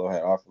of Buffalo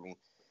had offered me.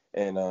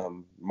 And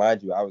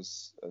mind you, I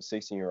was a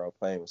 16-year-old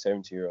playing with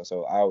 17-year-olds,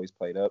 so I always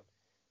played up.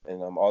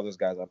 And all those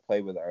guys I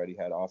played with already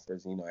had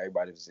offers. You know,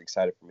 everybody was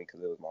excited for me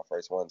because it was my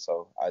first one.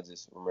 So I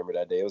just remember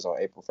that day. It was on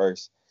April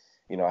 1st.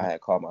 You know, I had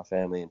called my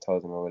family and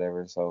told them or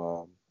whatever.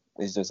 So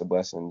it's just a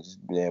blessing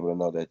just being able to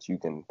know that you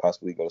can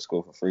possibly go to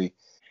school for free.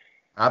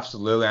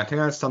 Absolutely. I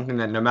think that's something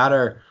that no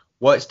matter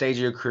what stage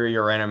of your career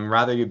you're in, and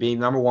rather you being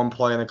number one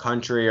player in the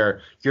country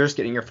or you're just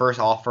getting your first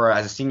offer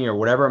as a senior,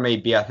 whatever it may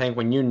be, I think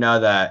when you know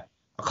that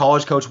a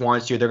college coach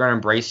wants you, they're going to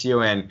embrace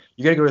you, and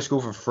you got to go to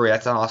school for free.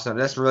 That's awesome.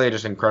 That's really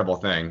just an incredible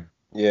thing.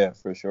 Yeah,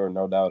 for sure,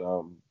 no doubt.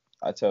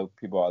 I tell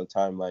people all the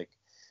time, like,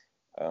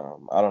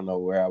 I don't know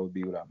where I would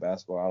be without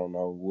basketball. I don't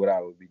know what I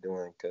would be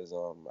doing because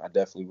I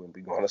definitely wouldn't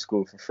be going to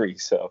school for free.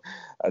 So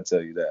I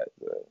tell you that.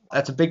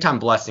 That's a big time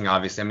blessing,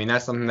 obviously. I mean,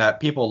 that's something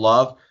that people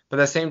love, but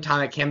at the same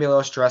time, it can be a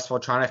little stressful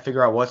trying to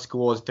figure out what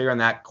school is, figuring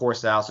that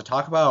course out. So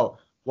talk about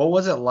what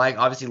was it like,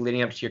 obviously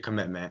leading up to your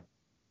commitment.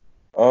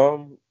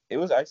 It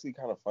was actually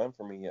kind of fun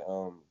for me.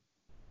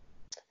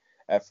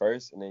 At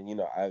first, and then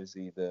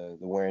obviously the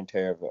wear and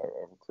tear of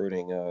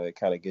recruiting, it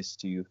kind of gets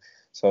to you.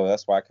 So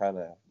that's why I kind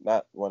of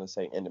not want to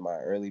say ended my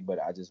early, but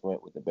I just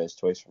went with the best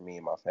choice for me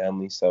and my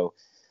family. So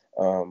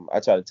I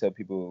try to tell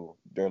people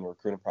during the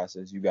recruiting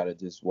process, you got to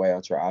just weigh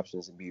out your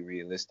options and be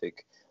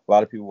realistic. A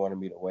lot of people wanted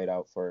me to wait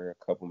out for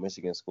a couple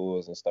Michigan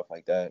schools and stuff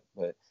like that,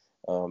 but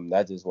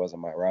that just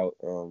wasn't my route.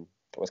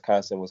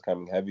 Wisconsin was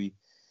coming heavy.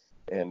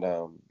 And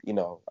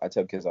I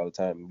tell kids all the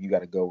time, you got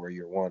to go where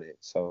you're wanted.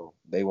 So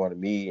they wanted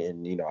me,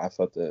 and I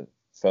felt the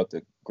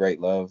great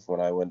love when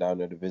I went down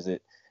there to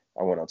visit.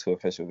 I went on 2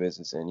 official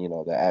visits, and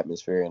the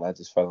atmosphere, and I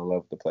just fell in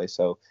love with the place.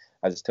 So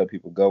I just tell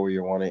people, go where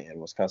you're wanted,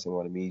 and Wisconsin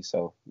wanted me.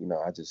 So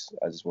I just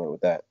went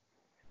with that.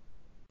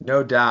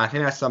 No doubt. I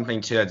think that's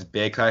something too that's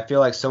big because I feel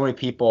like so many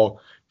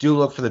people do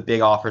look for the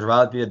big offers,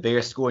 rather it be the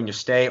biggest school in your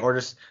state or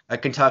just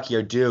like Kentucky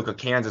or Duke or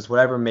Kansas,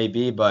 whatever it may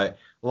be. But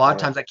a lot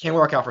of times that can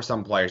work out for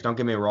some players. Don't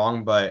get me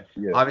wrong, but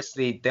Yeah,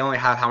 obviously they only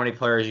have how many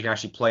players you can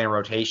actually play in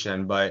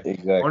rotation. But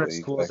one of the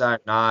schools that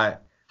are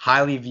not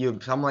highly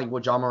viewed, something like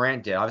what John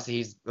Morant did. Obviously,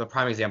 he's the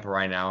prime example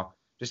right now.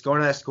 Just going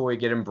to that school, you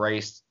get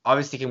embraced.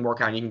 Obviously, it can work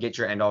out. And you can get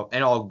your end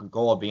all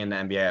goal of being in the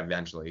NBA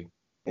eventually.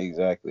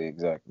 exactly.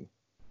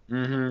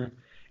 hmm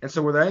And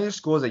so, were there any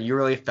schools that you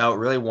really felt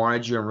really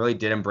wanted you and really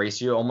did embrace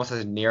you, almost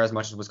as near as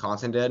much as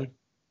Wisconsin did?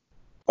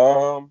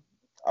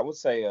 I would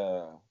say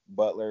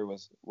Butler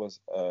was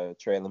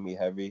trailing me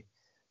heavy.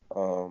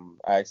 I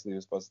actually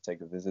was supposed to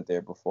take a visit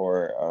there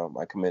before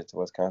I committed to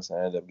Wisconsin.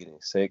 I ended up getting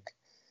sick.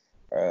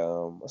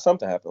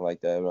 Something happened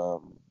like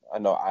that. I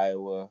know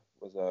Iowa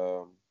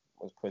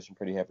was pushing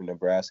pretty heavy.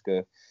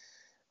 Nebraska,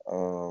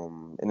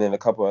 and then a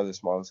couple other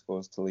smaller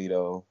schools,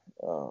 Toledo,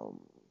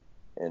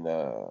 and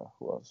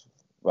who else?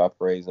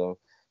 Valparaiso.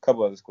 A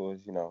couple other schools,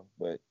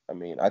 But I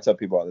mean, I tell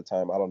people all the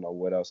time, I don't know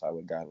what else I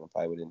would have gotten if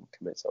I didn't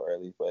commit so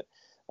early. But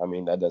I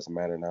mean, that doesn't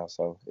matter now.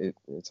 So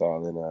it's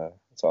all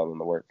in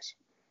the works.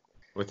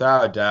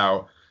 Without a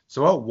doubt.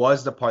 So, what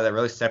was the part that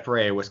really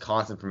separated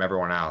Wisconsin from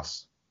everyone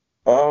else?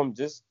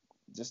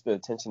 Just the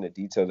attention to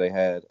detail they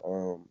had.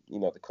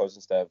 The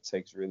coaching staff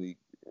takes really,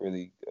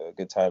 really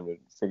good time to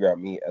figure out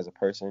me as a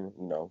person.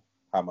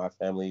 How my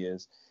family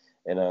is,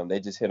 and they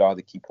just hit all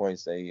the key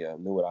points. They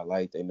knew what I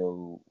liked. They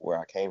knew where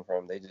I came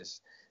from. They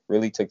just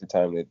really took the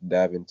time to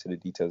dive into the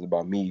details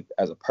about me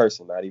as a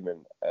person, not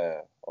even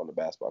on the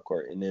basketball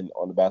court. And then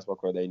on the basketball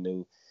court, they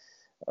knew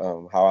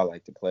how I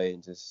like to play,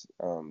 and just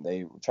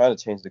they were trying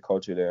to change the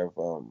culture there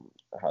of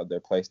how their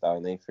play style,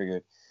 and they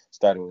figured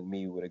starting with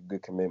me with a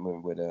good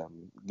commitment would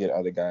get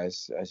other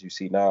guys. As you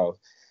see now,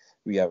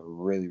 we have a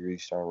really, really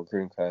strong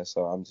recruiting class,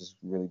 so I'm just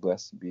really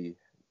blessed to be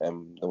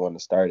the one to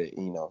start it,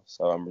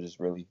 so I'm just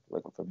really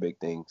looking for big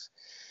things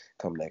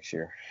come next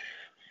year.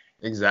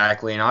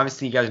 Exactly. And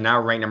obviously, you guys are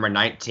now ranked number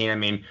 19. I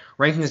mean,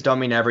 rankings don't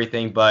mean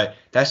everything, but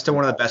that's still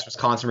one of the best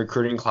Wisconsin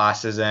recruiting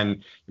classes.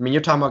 And I mean,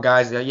 you're talking about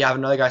guys, you have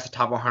another guy's the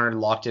top 100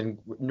 locked in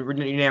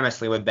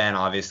unanimously with Ben,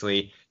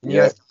 obviously. And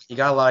you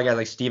got a lot of guys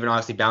like Steven,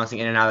 obviously, bouncing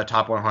in and out of the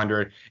top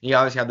 100. And you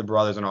obviously have the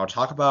brothers and all.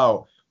 Talk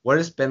about what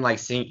it's been like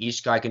seeing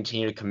each guy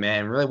continue to commit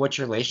and really what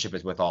your relationship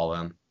is with all of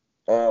them.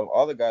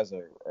 All the guys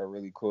are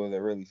really cool.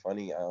 They're really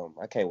funny.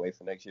 I can't wait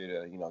for next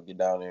year to get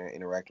down there and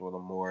interact with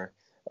them more.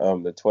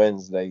 The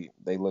twins, they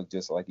look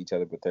just like each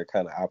other, but they're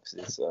kind of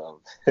opposites.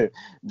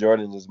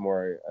 Jordan is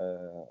more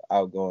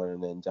outgoing,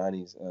 and then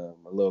Johnny's a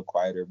little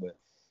quieter.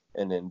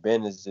 And then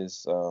Ben is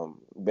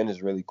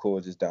really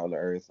cool, just down to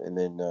earth. And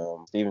then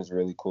Steven's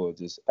really cool.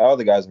 Just all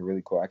the guys are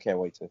really cool. I can't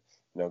wait to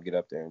get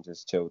up there and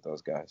just chill with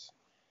those guys.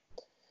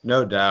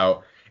 No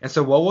doubt. And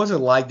so, what was it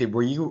like?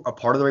 Were you a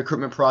part of the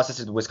recruitment process?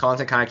 Did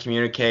Wisconsin kind of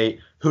communicate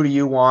who do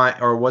you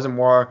want, or was it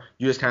more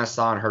you just kind of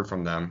saw and heard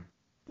from them?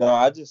 No,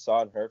 I just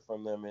saw and heard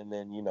from them, and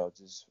then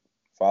just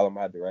follow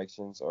my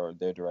directions or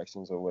their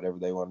directions or whatever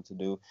they wanted to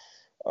do.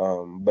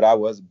 But I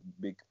was a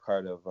big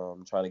part of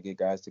trying to get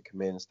guys to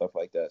commit and stuff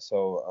like that.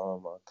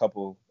 So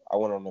I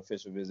went on an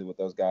official visit with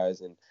those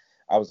guys, and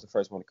I was the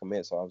first one to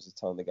commit. So I was just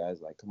telling the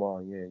guys like, "Come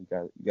on, yeah,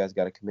 you guys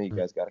got to commit, you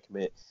guys got to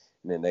commit."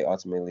 And then they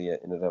ultimately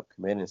ended up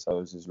committing. So it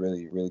was just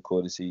really, really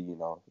cool to see,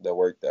 the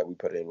work that we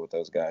put in with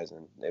those guys,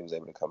 and it was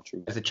able to come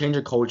true. It's a change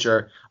of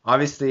culture.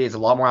 Obviously, it's a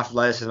lot more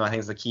athleticism. I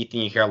think is the key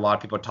thing you hear a lot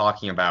of people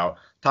talking about.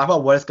 Talk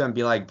about what it's going to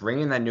be like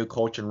bringing that new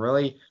culture and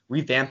really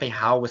revamping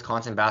how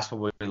Wisconsin basketball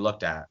will be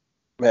looked at.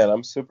 Man,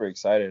 I'm super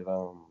excited.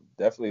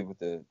 Definitely with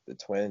the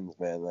Twins,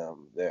 man.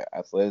 Their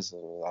athleticism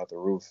is out the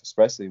roof,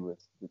 especially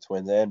with the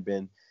Twins and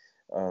Ben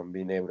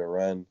being able to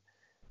run,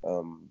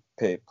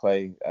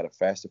 play at a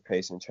faster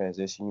pace in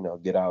transition.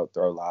 Get out,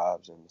 throw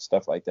lobs and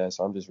stuff like that.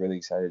 So I'm just really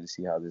excited to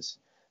see how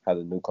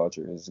the new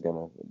culture is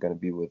gonna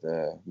be with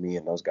me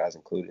and those guys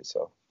included.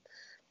 So.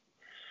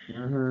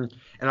 And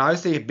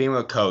obviously, being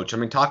with Coach, I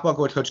mean, talk about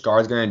what Coach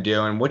Guard is going to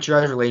do and what your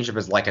guys' relationship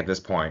is like at this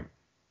point.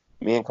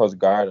 Me and Coach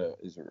Garda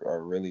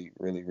are really,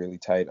 really, really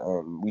tight.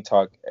 We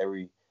talk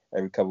every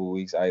couple of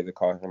weeks. I either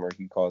call him or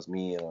he calls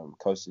me, and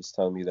Coach is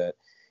telling me that,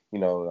 you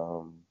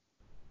know,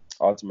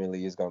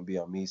 ultimately it's gonna be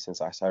on me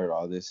since I started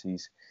all this.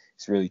 He's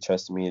really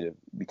trusted me to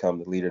become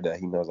the leader that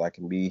he knows I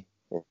can be,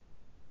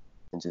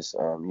 and just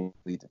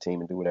lead the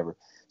team and do whatever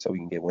so we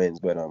can get wins.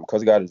 But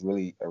Coach Garda is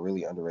really a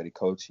really underrated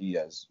coach. He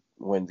has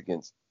wins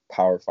against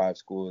Power 5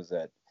 schools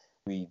that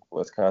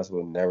Wisconsin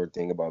would never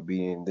think about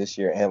beating. This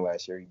year and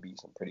last year, he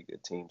beat some pretty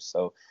good teams.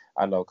 So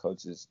I know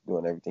Coach is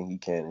doing everything he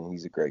can, and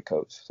he's a great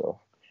coach. So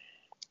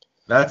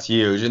That's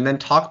huge. And then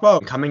talk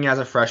about coming as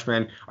a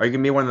freshman. Are you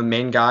going to be one of the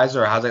main guys,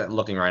 or how's it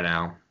looking right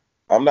now?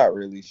 I'm not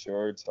really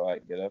sure until I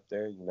get up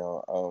there,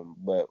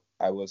 but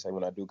I will say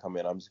when I do come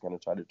in, I'm just gonna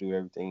try to do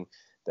everything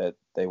that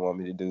they want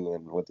me to do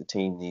and what the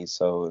team needs.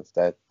 So if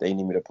that they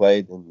need me to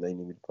play, then they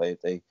need me to play.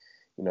 If they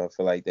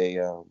feel like they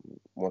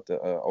want the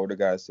older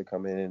guys to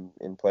come in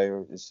and play.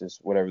 It's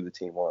just whatever the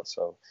team wants.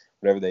 So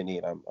whatever they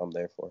need, I'm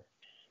there for.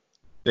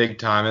 Big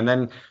time. And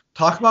then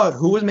talk about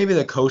who was maybe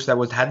the coach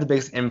that had the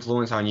biggest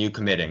influence on you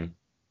committing.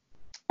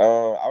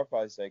 I would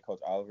probably say Coach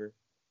Oliver.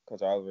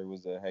 Coach Oliver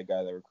was the head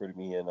guy that recruited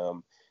me,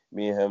 and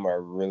me and him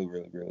are really,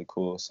 really, really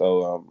cool.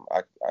 So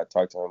I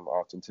talk to him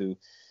often too.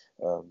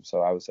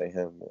 So I would say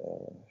him.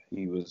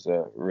 He was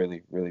a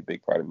really, really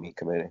big part of me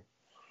committing.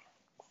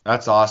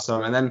 That's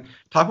awesome. And then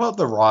talk about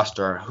the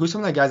roster. Who's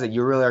some of the guys that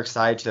you really are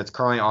excited to that's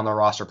currently on the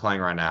roster playing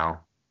right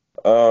now?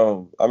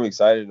 I'm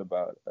excited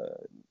about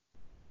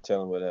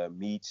chilling with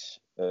Meech,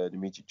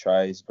 Dimitri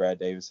Trice, Brad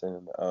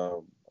Davison,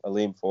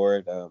 Aleem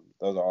Ford.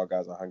 Those are all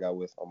guys I hung out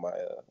with on my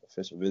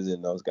official visit,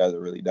 and those guys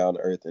are really down to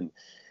earth and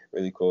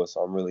really cool.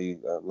 So I'm really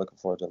looking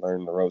forward to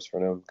learning the ropes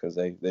from them because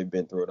they've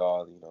been through it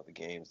all. The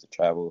games, the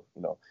travel,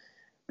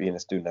 being a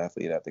student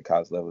athlete at the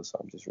college level. So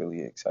I'm just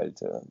really excited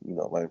to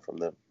learn from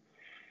them.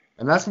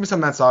 And that's going to be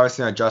something that's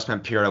obviously an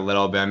adjustment period a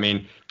little bit. I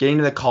mean, getting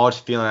to the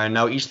college feeling, I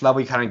know each level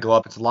you kind of go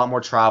up, it's a lot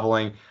more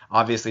traveling.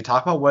 Obviously,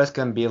 talk about what it's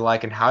going to be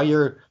like and how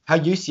you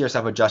see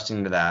yourself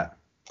adjusting to that.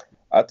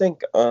 I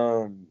think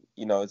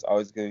it's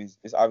always good.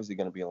 It's obviously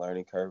going to be a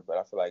learning curve, but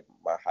I feel like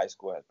my high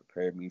school has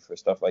prepared me for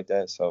stuff like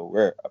that. So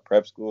we're a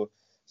prep school,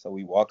 so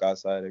we walk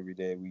outside every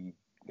day. We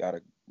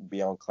gotta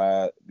be at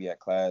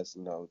class,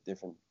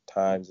 different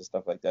times and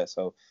stuff like that.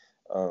 So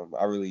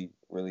I really,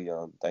 really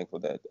thankful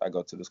that I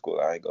go to the school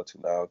I go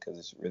to now because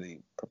it's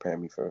really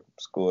preparing me for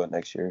school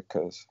next year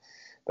because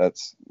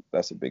that's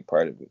a big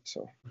part of it.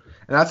 So.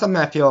 And that's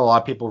something I feel a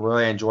lot of people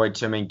really enjoyed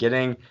too. I mean,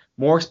 getting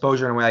more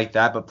exposure in a way like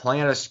that, but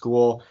playing at a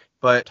school.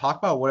 But talk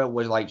about what it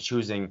was like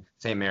choosing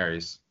St.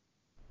 Mary's.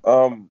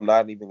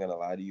 Not even gonna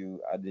lie to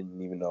you, I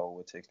didn't even know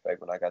what to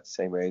expect when I got to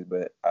St. Mary's,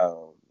 but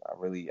I'm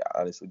really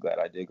honestly glad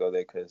I did go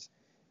there because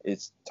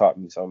it's taught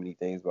me so many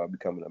things about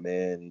becoming a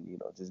man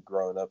and just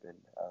growing up and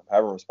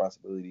having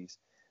responsibilities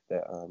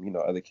that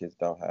other kids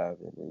don't have,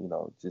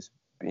 and just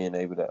being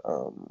able to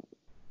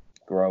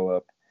grow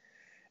up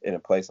in a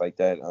place like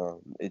that.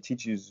 It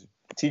teaches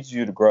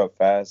you to grow up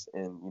fast,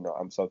 and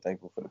I'm so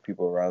thankful for the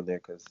people around there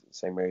because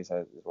St. Mary's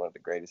is one of the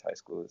greatest high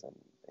schools, and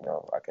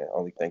I can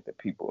only thank the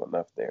people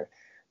enough there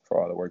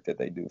for all the work that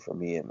they do for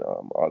me and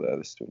all the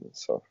other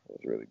students. So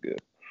it's really good.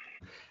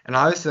 And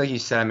obviously, like you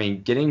said, I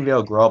mean, getting to be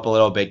able to grow up a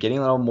little bit, getting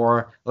a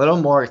little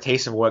more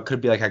taste of what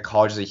could be like at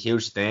college is a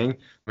huge thing.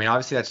 I mean,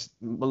 obviously, that's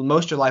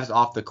most of your life is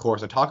off the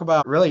course. So talk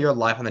about really your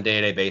life on a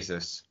day-to-day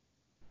basis.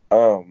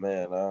 Oh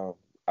man,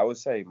 I would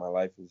say my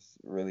life is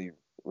really,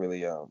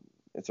 really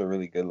it's a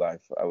really good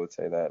life. I would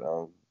say that.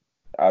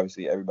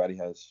 Obviously, everybody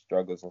has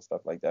struggles and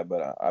stuff like that,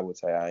 but I would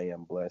say I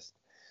am blessed.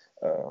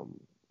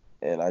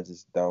 And I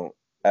just don't.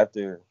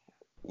 After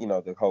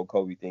the whole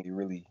COVID thing, you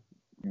really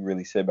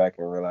sit back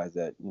and realize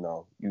that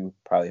you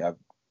probably have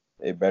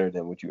it better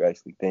than what you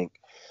actually think.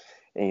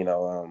 And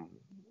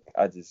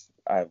I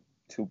have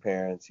two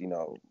parents,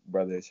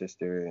 brother and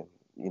sister,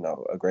 and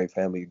a great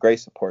family, a great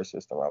support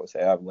system. I would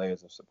say I have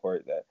layers of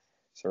support that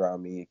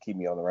surround me, keep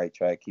me on the right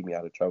track, keep me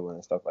out of trouble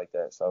and stuff like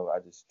that. So I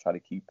just try to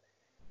keep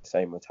the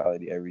same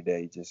mentality every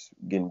day, just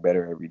getting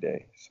better every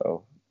day.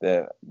 So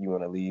that you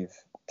want to leave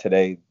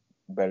today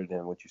better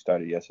than what you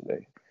started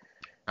yesterday.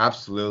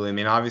 Absolutely. I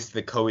mean,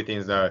 obviously the Kobe thing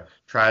is a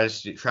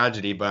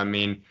tragedy, but I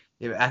mean,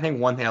 I think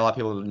one thing a lot of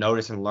people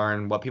notice and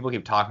learn, what people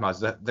keep talking about,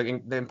 is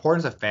the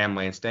importance of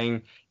family and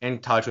staying in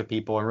touch with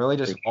people and really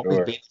For just always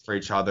sure. being there for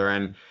each other.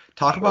 And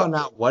talk about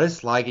now what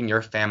it's like in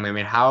your family. I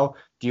mean, how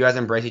do you guys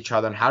embrace each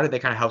other and how do they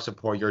kind of help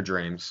support your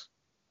dreams?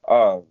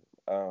 Um,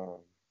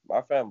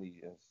 my family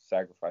has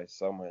sacrificed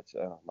so much.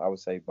 I would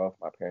say both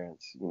my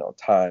parents,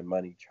 time,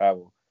 money,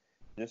 travel,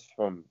 just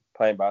from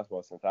playing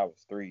basketball since I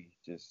was 3.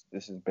 Just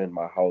this has been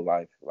my whole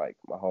life. Like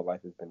my whole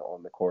life has been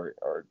on the court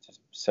or just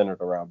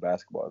centered around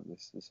basketball.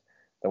 This is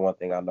the one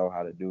thing I know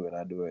how to do, and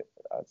I do it.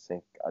 I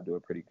think I do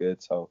it pretty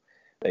good. So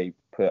they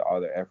put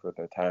all their effort,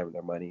 their time,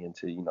 their money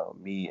into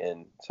me,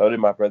 and so did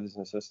my brothers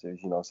and sisters.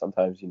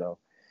 Sometimes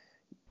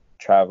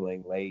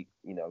traveling late,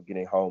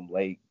 getting home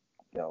late,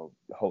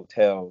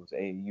 hotels,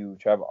 AU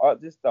travel,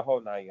 just the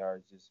whole 9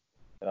 yards.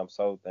 And I'm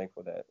so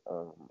thankful that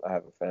I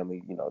have a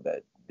family,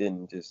 that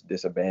didn't just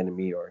disabandon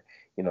me or,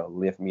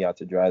 lift me out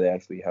to dry. They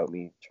actually helped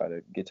me try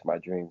to get to my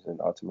dreams, and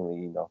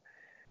ultimately,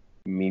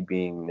 me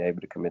being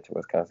able to commit to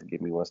Wisconsin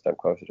give me one step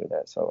closer to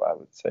that. So I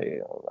would say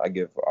I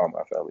give all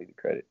my family the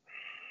credit.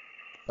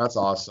 That's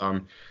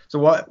awesome. So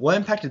what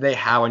impact did they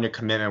have on your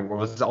commitment?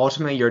 Was it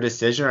ultimately your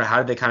decision or how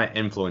did they kind of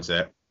influence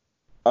it?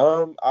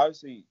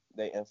 Obviously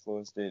they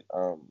influenced it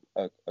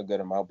a good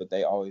amount, but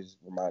they always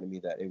reminded me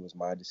that it was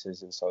my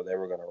decision. So they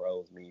were gonna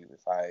roll with me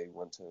if I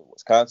went to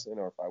Wisconsin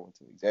or if I went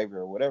to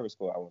Xavier or whatever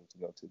school I wanted to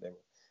go to.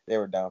 They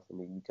were down for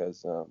me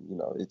because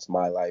it's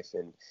my life,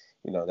 and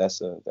that's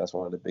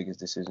one of the biggest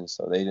decisions.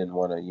 So they didn't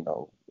want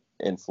to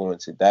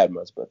influence it that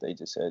much, but they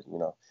just said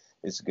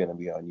it's gonna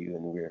be on you,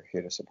 and we're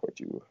here to support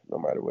you no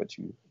matter what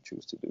you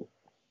choose to do.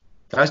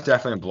 That's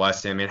definitely a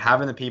blessing. I mean,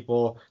 having the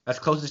people that's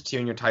closest to you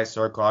in your tight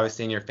circle,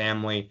 obviously in your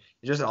family,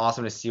 it's just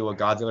awesome to see what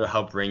God's able to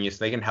help bring you so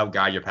they can help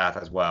guide your path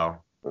as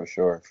well. For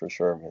sure,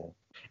 man.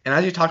 And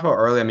as you talked about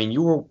earlier, I mean,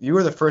 you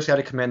were the first guy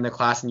to commit in the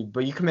class,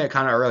 but you committed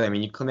kind of early. I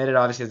mean, you committed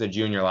obviously as a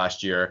junior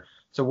last year.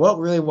 So what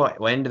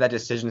went into that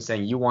decision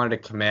saying you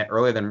wanted to commit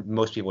earlier than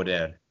most people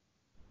did?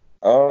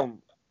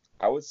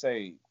 I would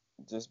say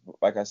just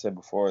like I said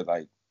before,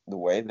 like the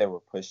way they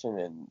were pushing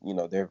and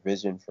their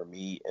vision for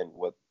me and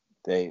what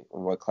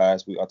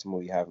class we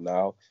ultimately have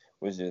now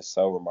was just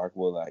so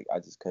remarkable. Like I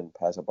just couldn't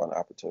pass up on the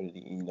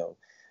opportunity.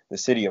 The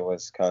city of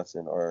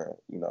Wisconsin, or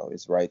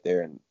it's right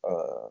there and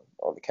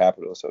on the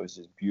capital, so it's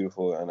just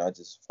beautiful, and I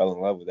just fell in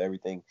love with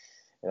everything.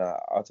 And I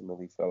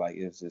ultimately felt like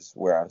it was just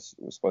where I was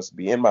supposed to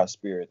be in my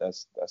spirit.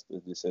 That's the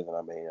decision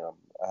I made.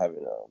 I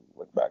haven't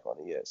looked back on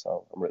it yet,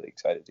 so I'm really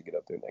excited to get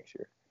up there next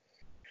year.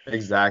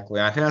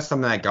 Exactly. I think that's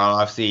something that God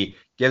obviously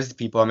gives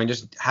people. I mean,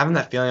 just having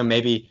that feeling of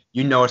maybe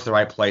it's the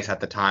right place at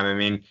the time. I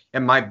mean,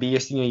 it might be your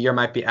senior year,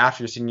 might be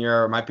after your senior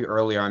year, or it might be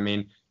earlier. I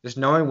mean, just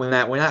knowing when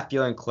that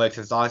feeling clicks,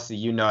 it's obviously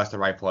it's the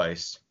right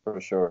place. For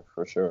sure.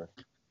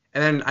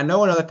 And then I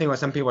know another thing what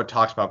some people have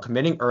talked about,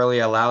 committing early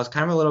allows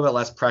kind of a little bit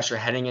less pressure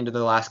heading into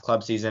the last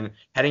club season,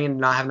 heading into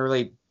not having to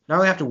not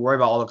really have to worry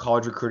about all the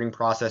college recruiting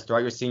process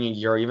throughout your senior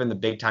year, or even the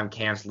big time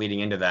camps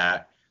leading into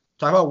that.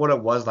 Talk about what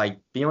it was like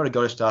being able to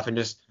go to stuff and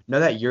just know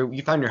that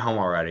you found your home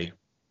already.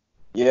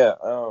 Yeah.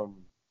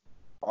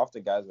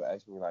 Often guys would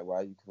ask me like, why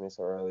you commit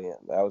so early, and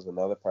that was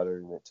another part of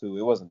it too.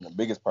 It wasn't the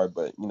biggest part,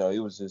 but it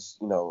was just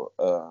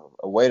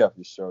a weight off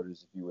your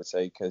shoulders, if you would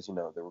say, because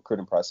the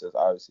recruiting process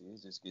obviously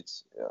it just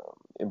gets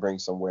it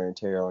brings some wear and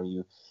tear on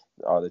you,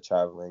 all the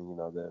traveling,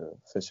 the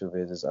official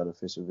visits,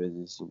 unofficial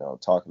visits,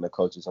 talking to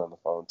coaches on the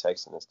phone,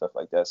 texting and stuff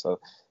like that. So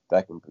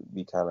that can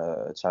be kind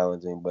of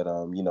challenging, but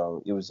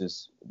it was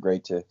just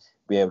great to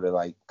be able to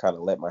like kind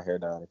of let my hair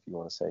down, if you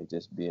want to say,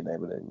 just being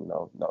able to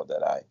know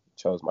that I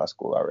chose my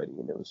school already,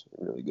 and it was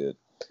really good.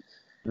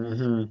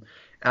 And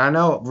I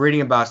know reading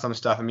about some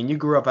stuff. I mean, you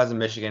grew up as a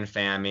Michigan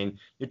fan. I mean,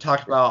 you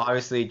talked about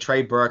obviously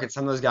Trey Burke and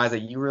some of those guys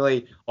that you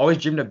really always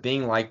dreamed of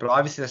being like, but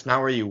obviously that's not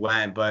where you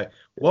went. But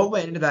what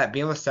went into that,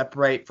 being able to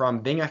separate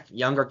from being a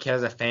younger kid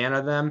as a fan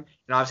of them,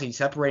 and obviously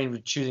separating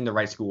with choosing the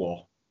right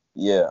school?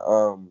 Yeah,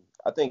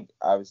 I think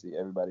obviously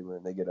everybody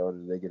when they get older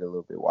they get a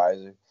little bit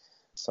wiser.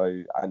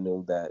 So I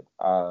knew that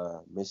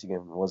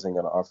Michigan wasn't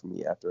going to offer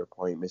me after a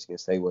point. Michigan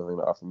State wasn't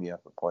going to offer me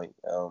after a point.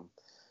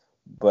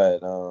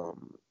 But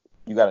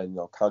you got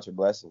to count your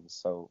blessings.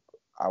 So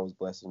I was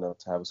blessed enough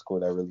to have a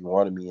school that really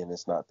wanted me, and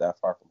it's not that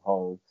far from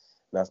home.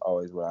 And that's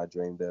always what I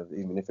dreamed of,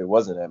 even if it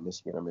wasn't at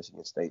Michigan or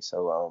Michigan State.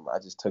 So I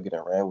just took it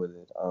and ran with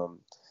it.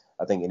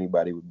 I think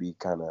anybody would be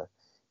kind of,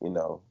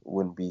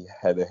 wouldn't be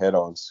had their head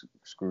on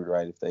screwed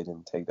right if they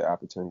didn't take the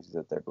opportunities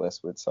that they're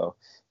blessed with. So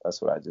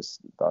that's what I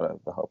just thought of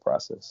the whole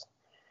process.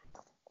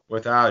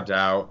 Without a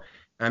doubt.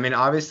 I mean,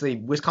 obviously,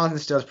 Wisconsin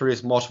still has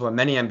produced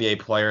many NBA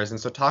players, and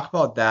so talk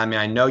about that. I mean,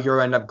 I know your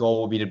end up goal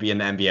will be to be in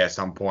the NBA at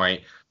some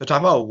point. So talk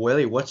about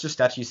Willie. What's the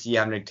steps you see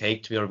having to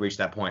take to be able to reach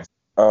that point?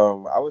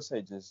 I would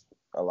say just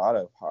a lot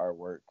of hard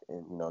work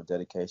and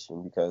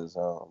dedication, because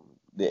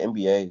the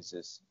NBA is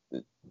just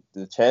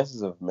the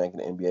chances of making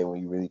the NBA,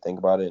 when you really think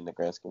about it in the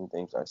grand scheme of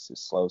things, are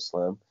just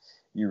slim.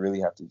 You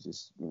really have to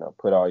just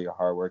put all your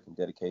hard work and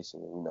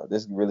dedication, and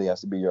this really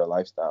has to be your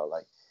lifestyle.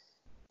 Like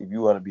if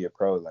you want to be a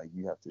pro, like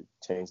you have to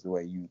change the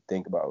way you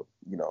think about,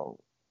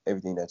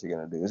 everything that you're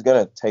gonna do. It's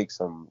gonna take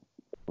some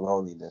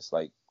loneliness.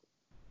 Like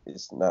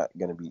it's not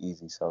gonna be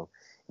easy. So,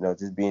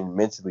 just being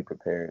mentally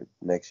prepared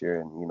next year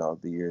and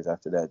the years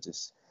after that,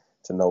 just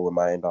to know what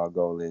my end all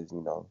goal is.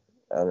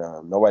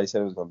 Nobody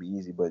said it was gonna be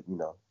easy, but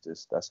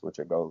just that's what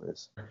your goal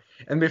is.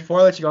 And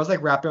before I let you go, I was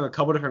like wrapping up a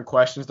couple different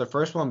questions. The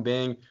first one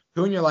being,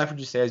 who in your life would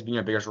you say has been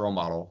your biggest role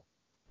model?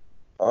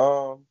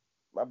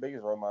 My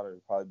biggest role model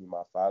would probably be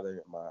my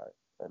father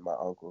and my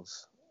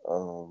uncles.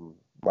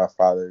 My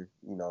father,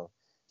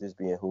 just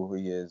being who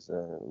he is,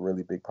 a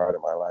really big part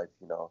of my life.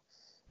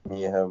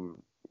 Me and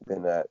him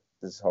been at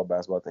this whole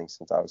basketball thing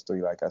since I was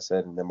 3, like I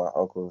said, and then my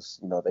uncles,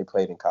 they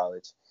played in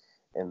college,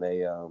 and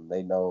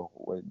they know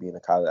what being a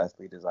college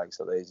athlete is like,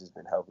 so they've just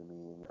been helping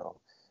me.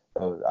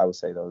 I would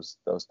say those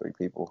 3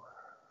 people.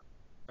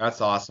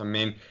 That's awesome. I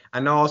mean, I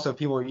know also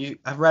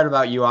I've read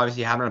about you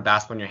obviously having a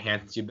basketball in your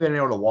hand since you've been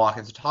able to walk.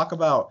 And so talk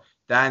about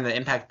that and the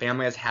impact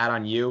family has had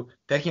on you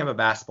picking up a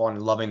basketball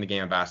and loving the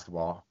game of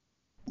basketball.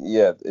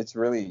 Yeah, it's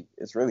really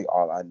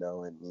all I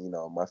know. And,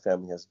 my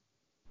family has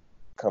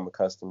become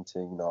accustomed to,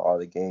 all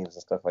the games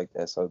and stuff like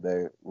that. So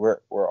we're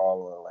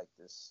all on like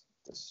this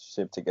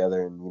ship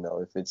together. And,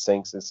 if it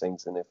sinks, it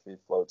sinks. And if it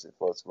floats, it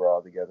floats. We're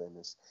all together in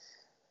this.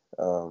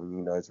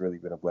 It's really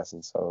been a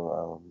blessing.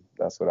 So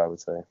that's what I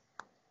would say.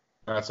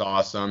 That's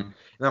awesome.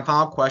 And the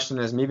final question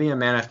is, me being a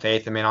man of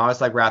faith, I mean, I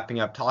always like wrapping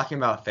up talking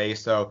about faith.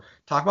 So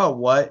talk about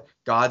what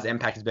God's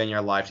impact has been in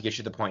your life to get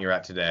you to the point you're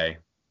at today.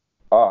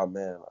 Oh,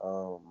 man.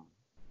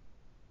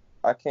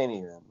 I can't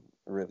even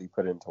really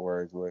put into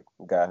words what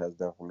God has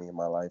done for me in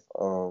my life.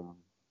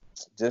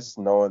 Just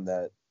knowing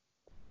that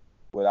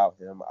without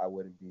him, I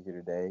wouldn't be here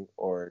today,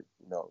 or,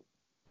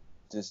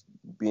 just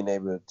being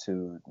able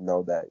to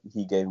know that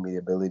he gave me the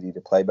ability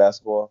to play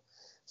basketball.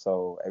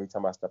 So every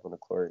time I step on the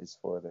court, it's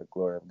for the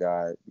glory of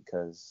God,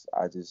 because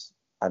I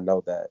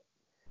know that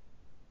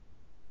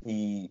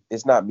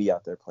it's not me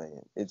out there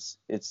playing. It's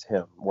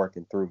him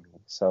working through me.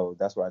 So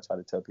that's why I try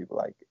to tell people,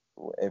 like,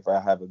 if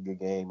I have a good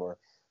game or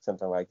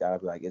something like that, I'll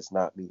be like, it's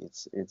not me.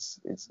 It's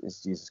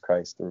Jesus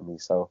Christ through me.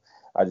 So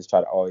I just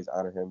try to always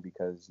honor him,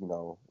 because,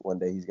 one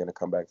day he's going to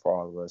come back for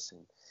all of us.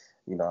 And,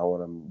 I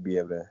want him to be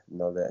able to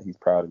know that he's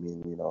proud of me,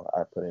 and,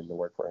 I put in the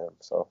work for him.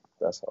 So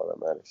that's all that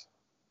matters.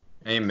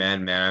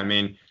 Amen, man. I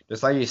mean,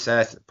 just like you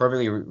said, it's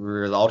perfectly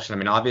resultant. I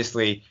mean,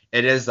 obviously,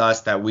 it is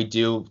us that we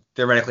do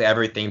theoretically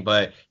everything,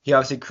 but he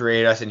obviously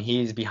created us and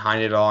he's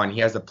behind it all and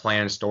he has the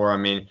plan in store. I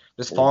mean,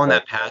 just following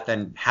that path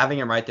and having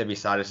him right there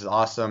beside us is an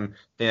awesome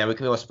thing that we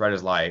can be able to spread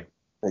his light.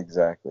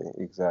 Exactly,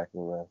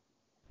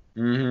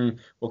 man.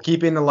 Well,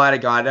 keeping the light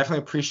of God. I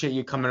definitely appreciate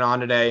you coming on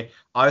today.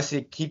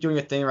 Obviously, keep doing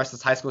your thing the rest of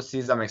this high school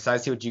season. I'm excited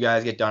to see what you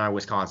guys get done at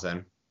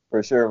Wisconsin.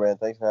 For sure, man.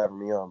 Thanks for having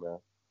me on, man.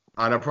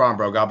 No problem,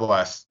 bro. God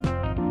bless.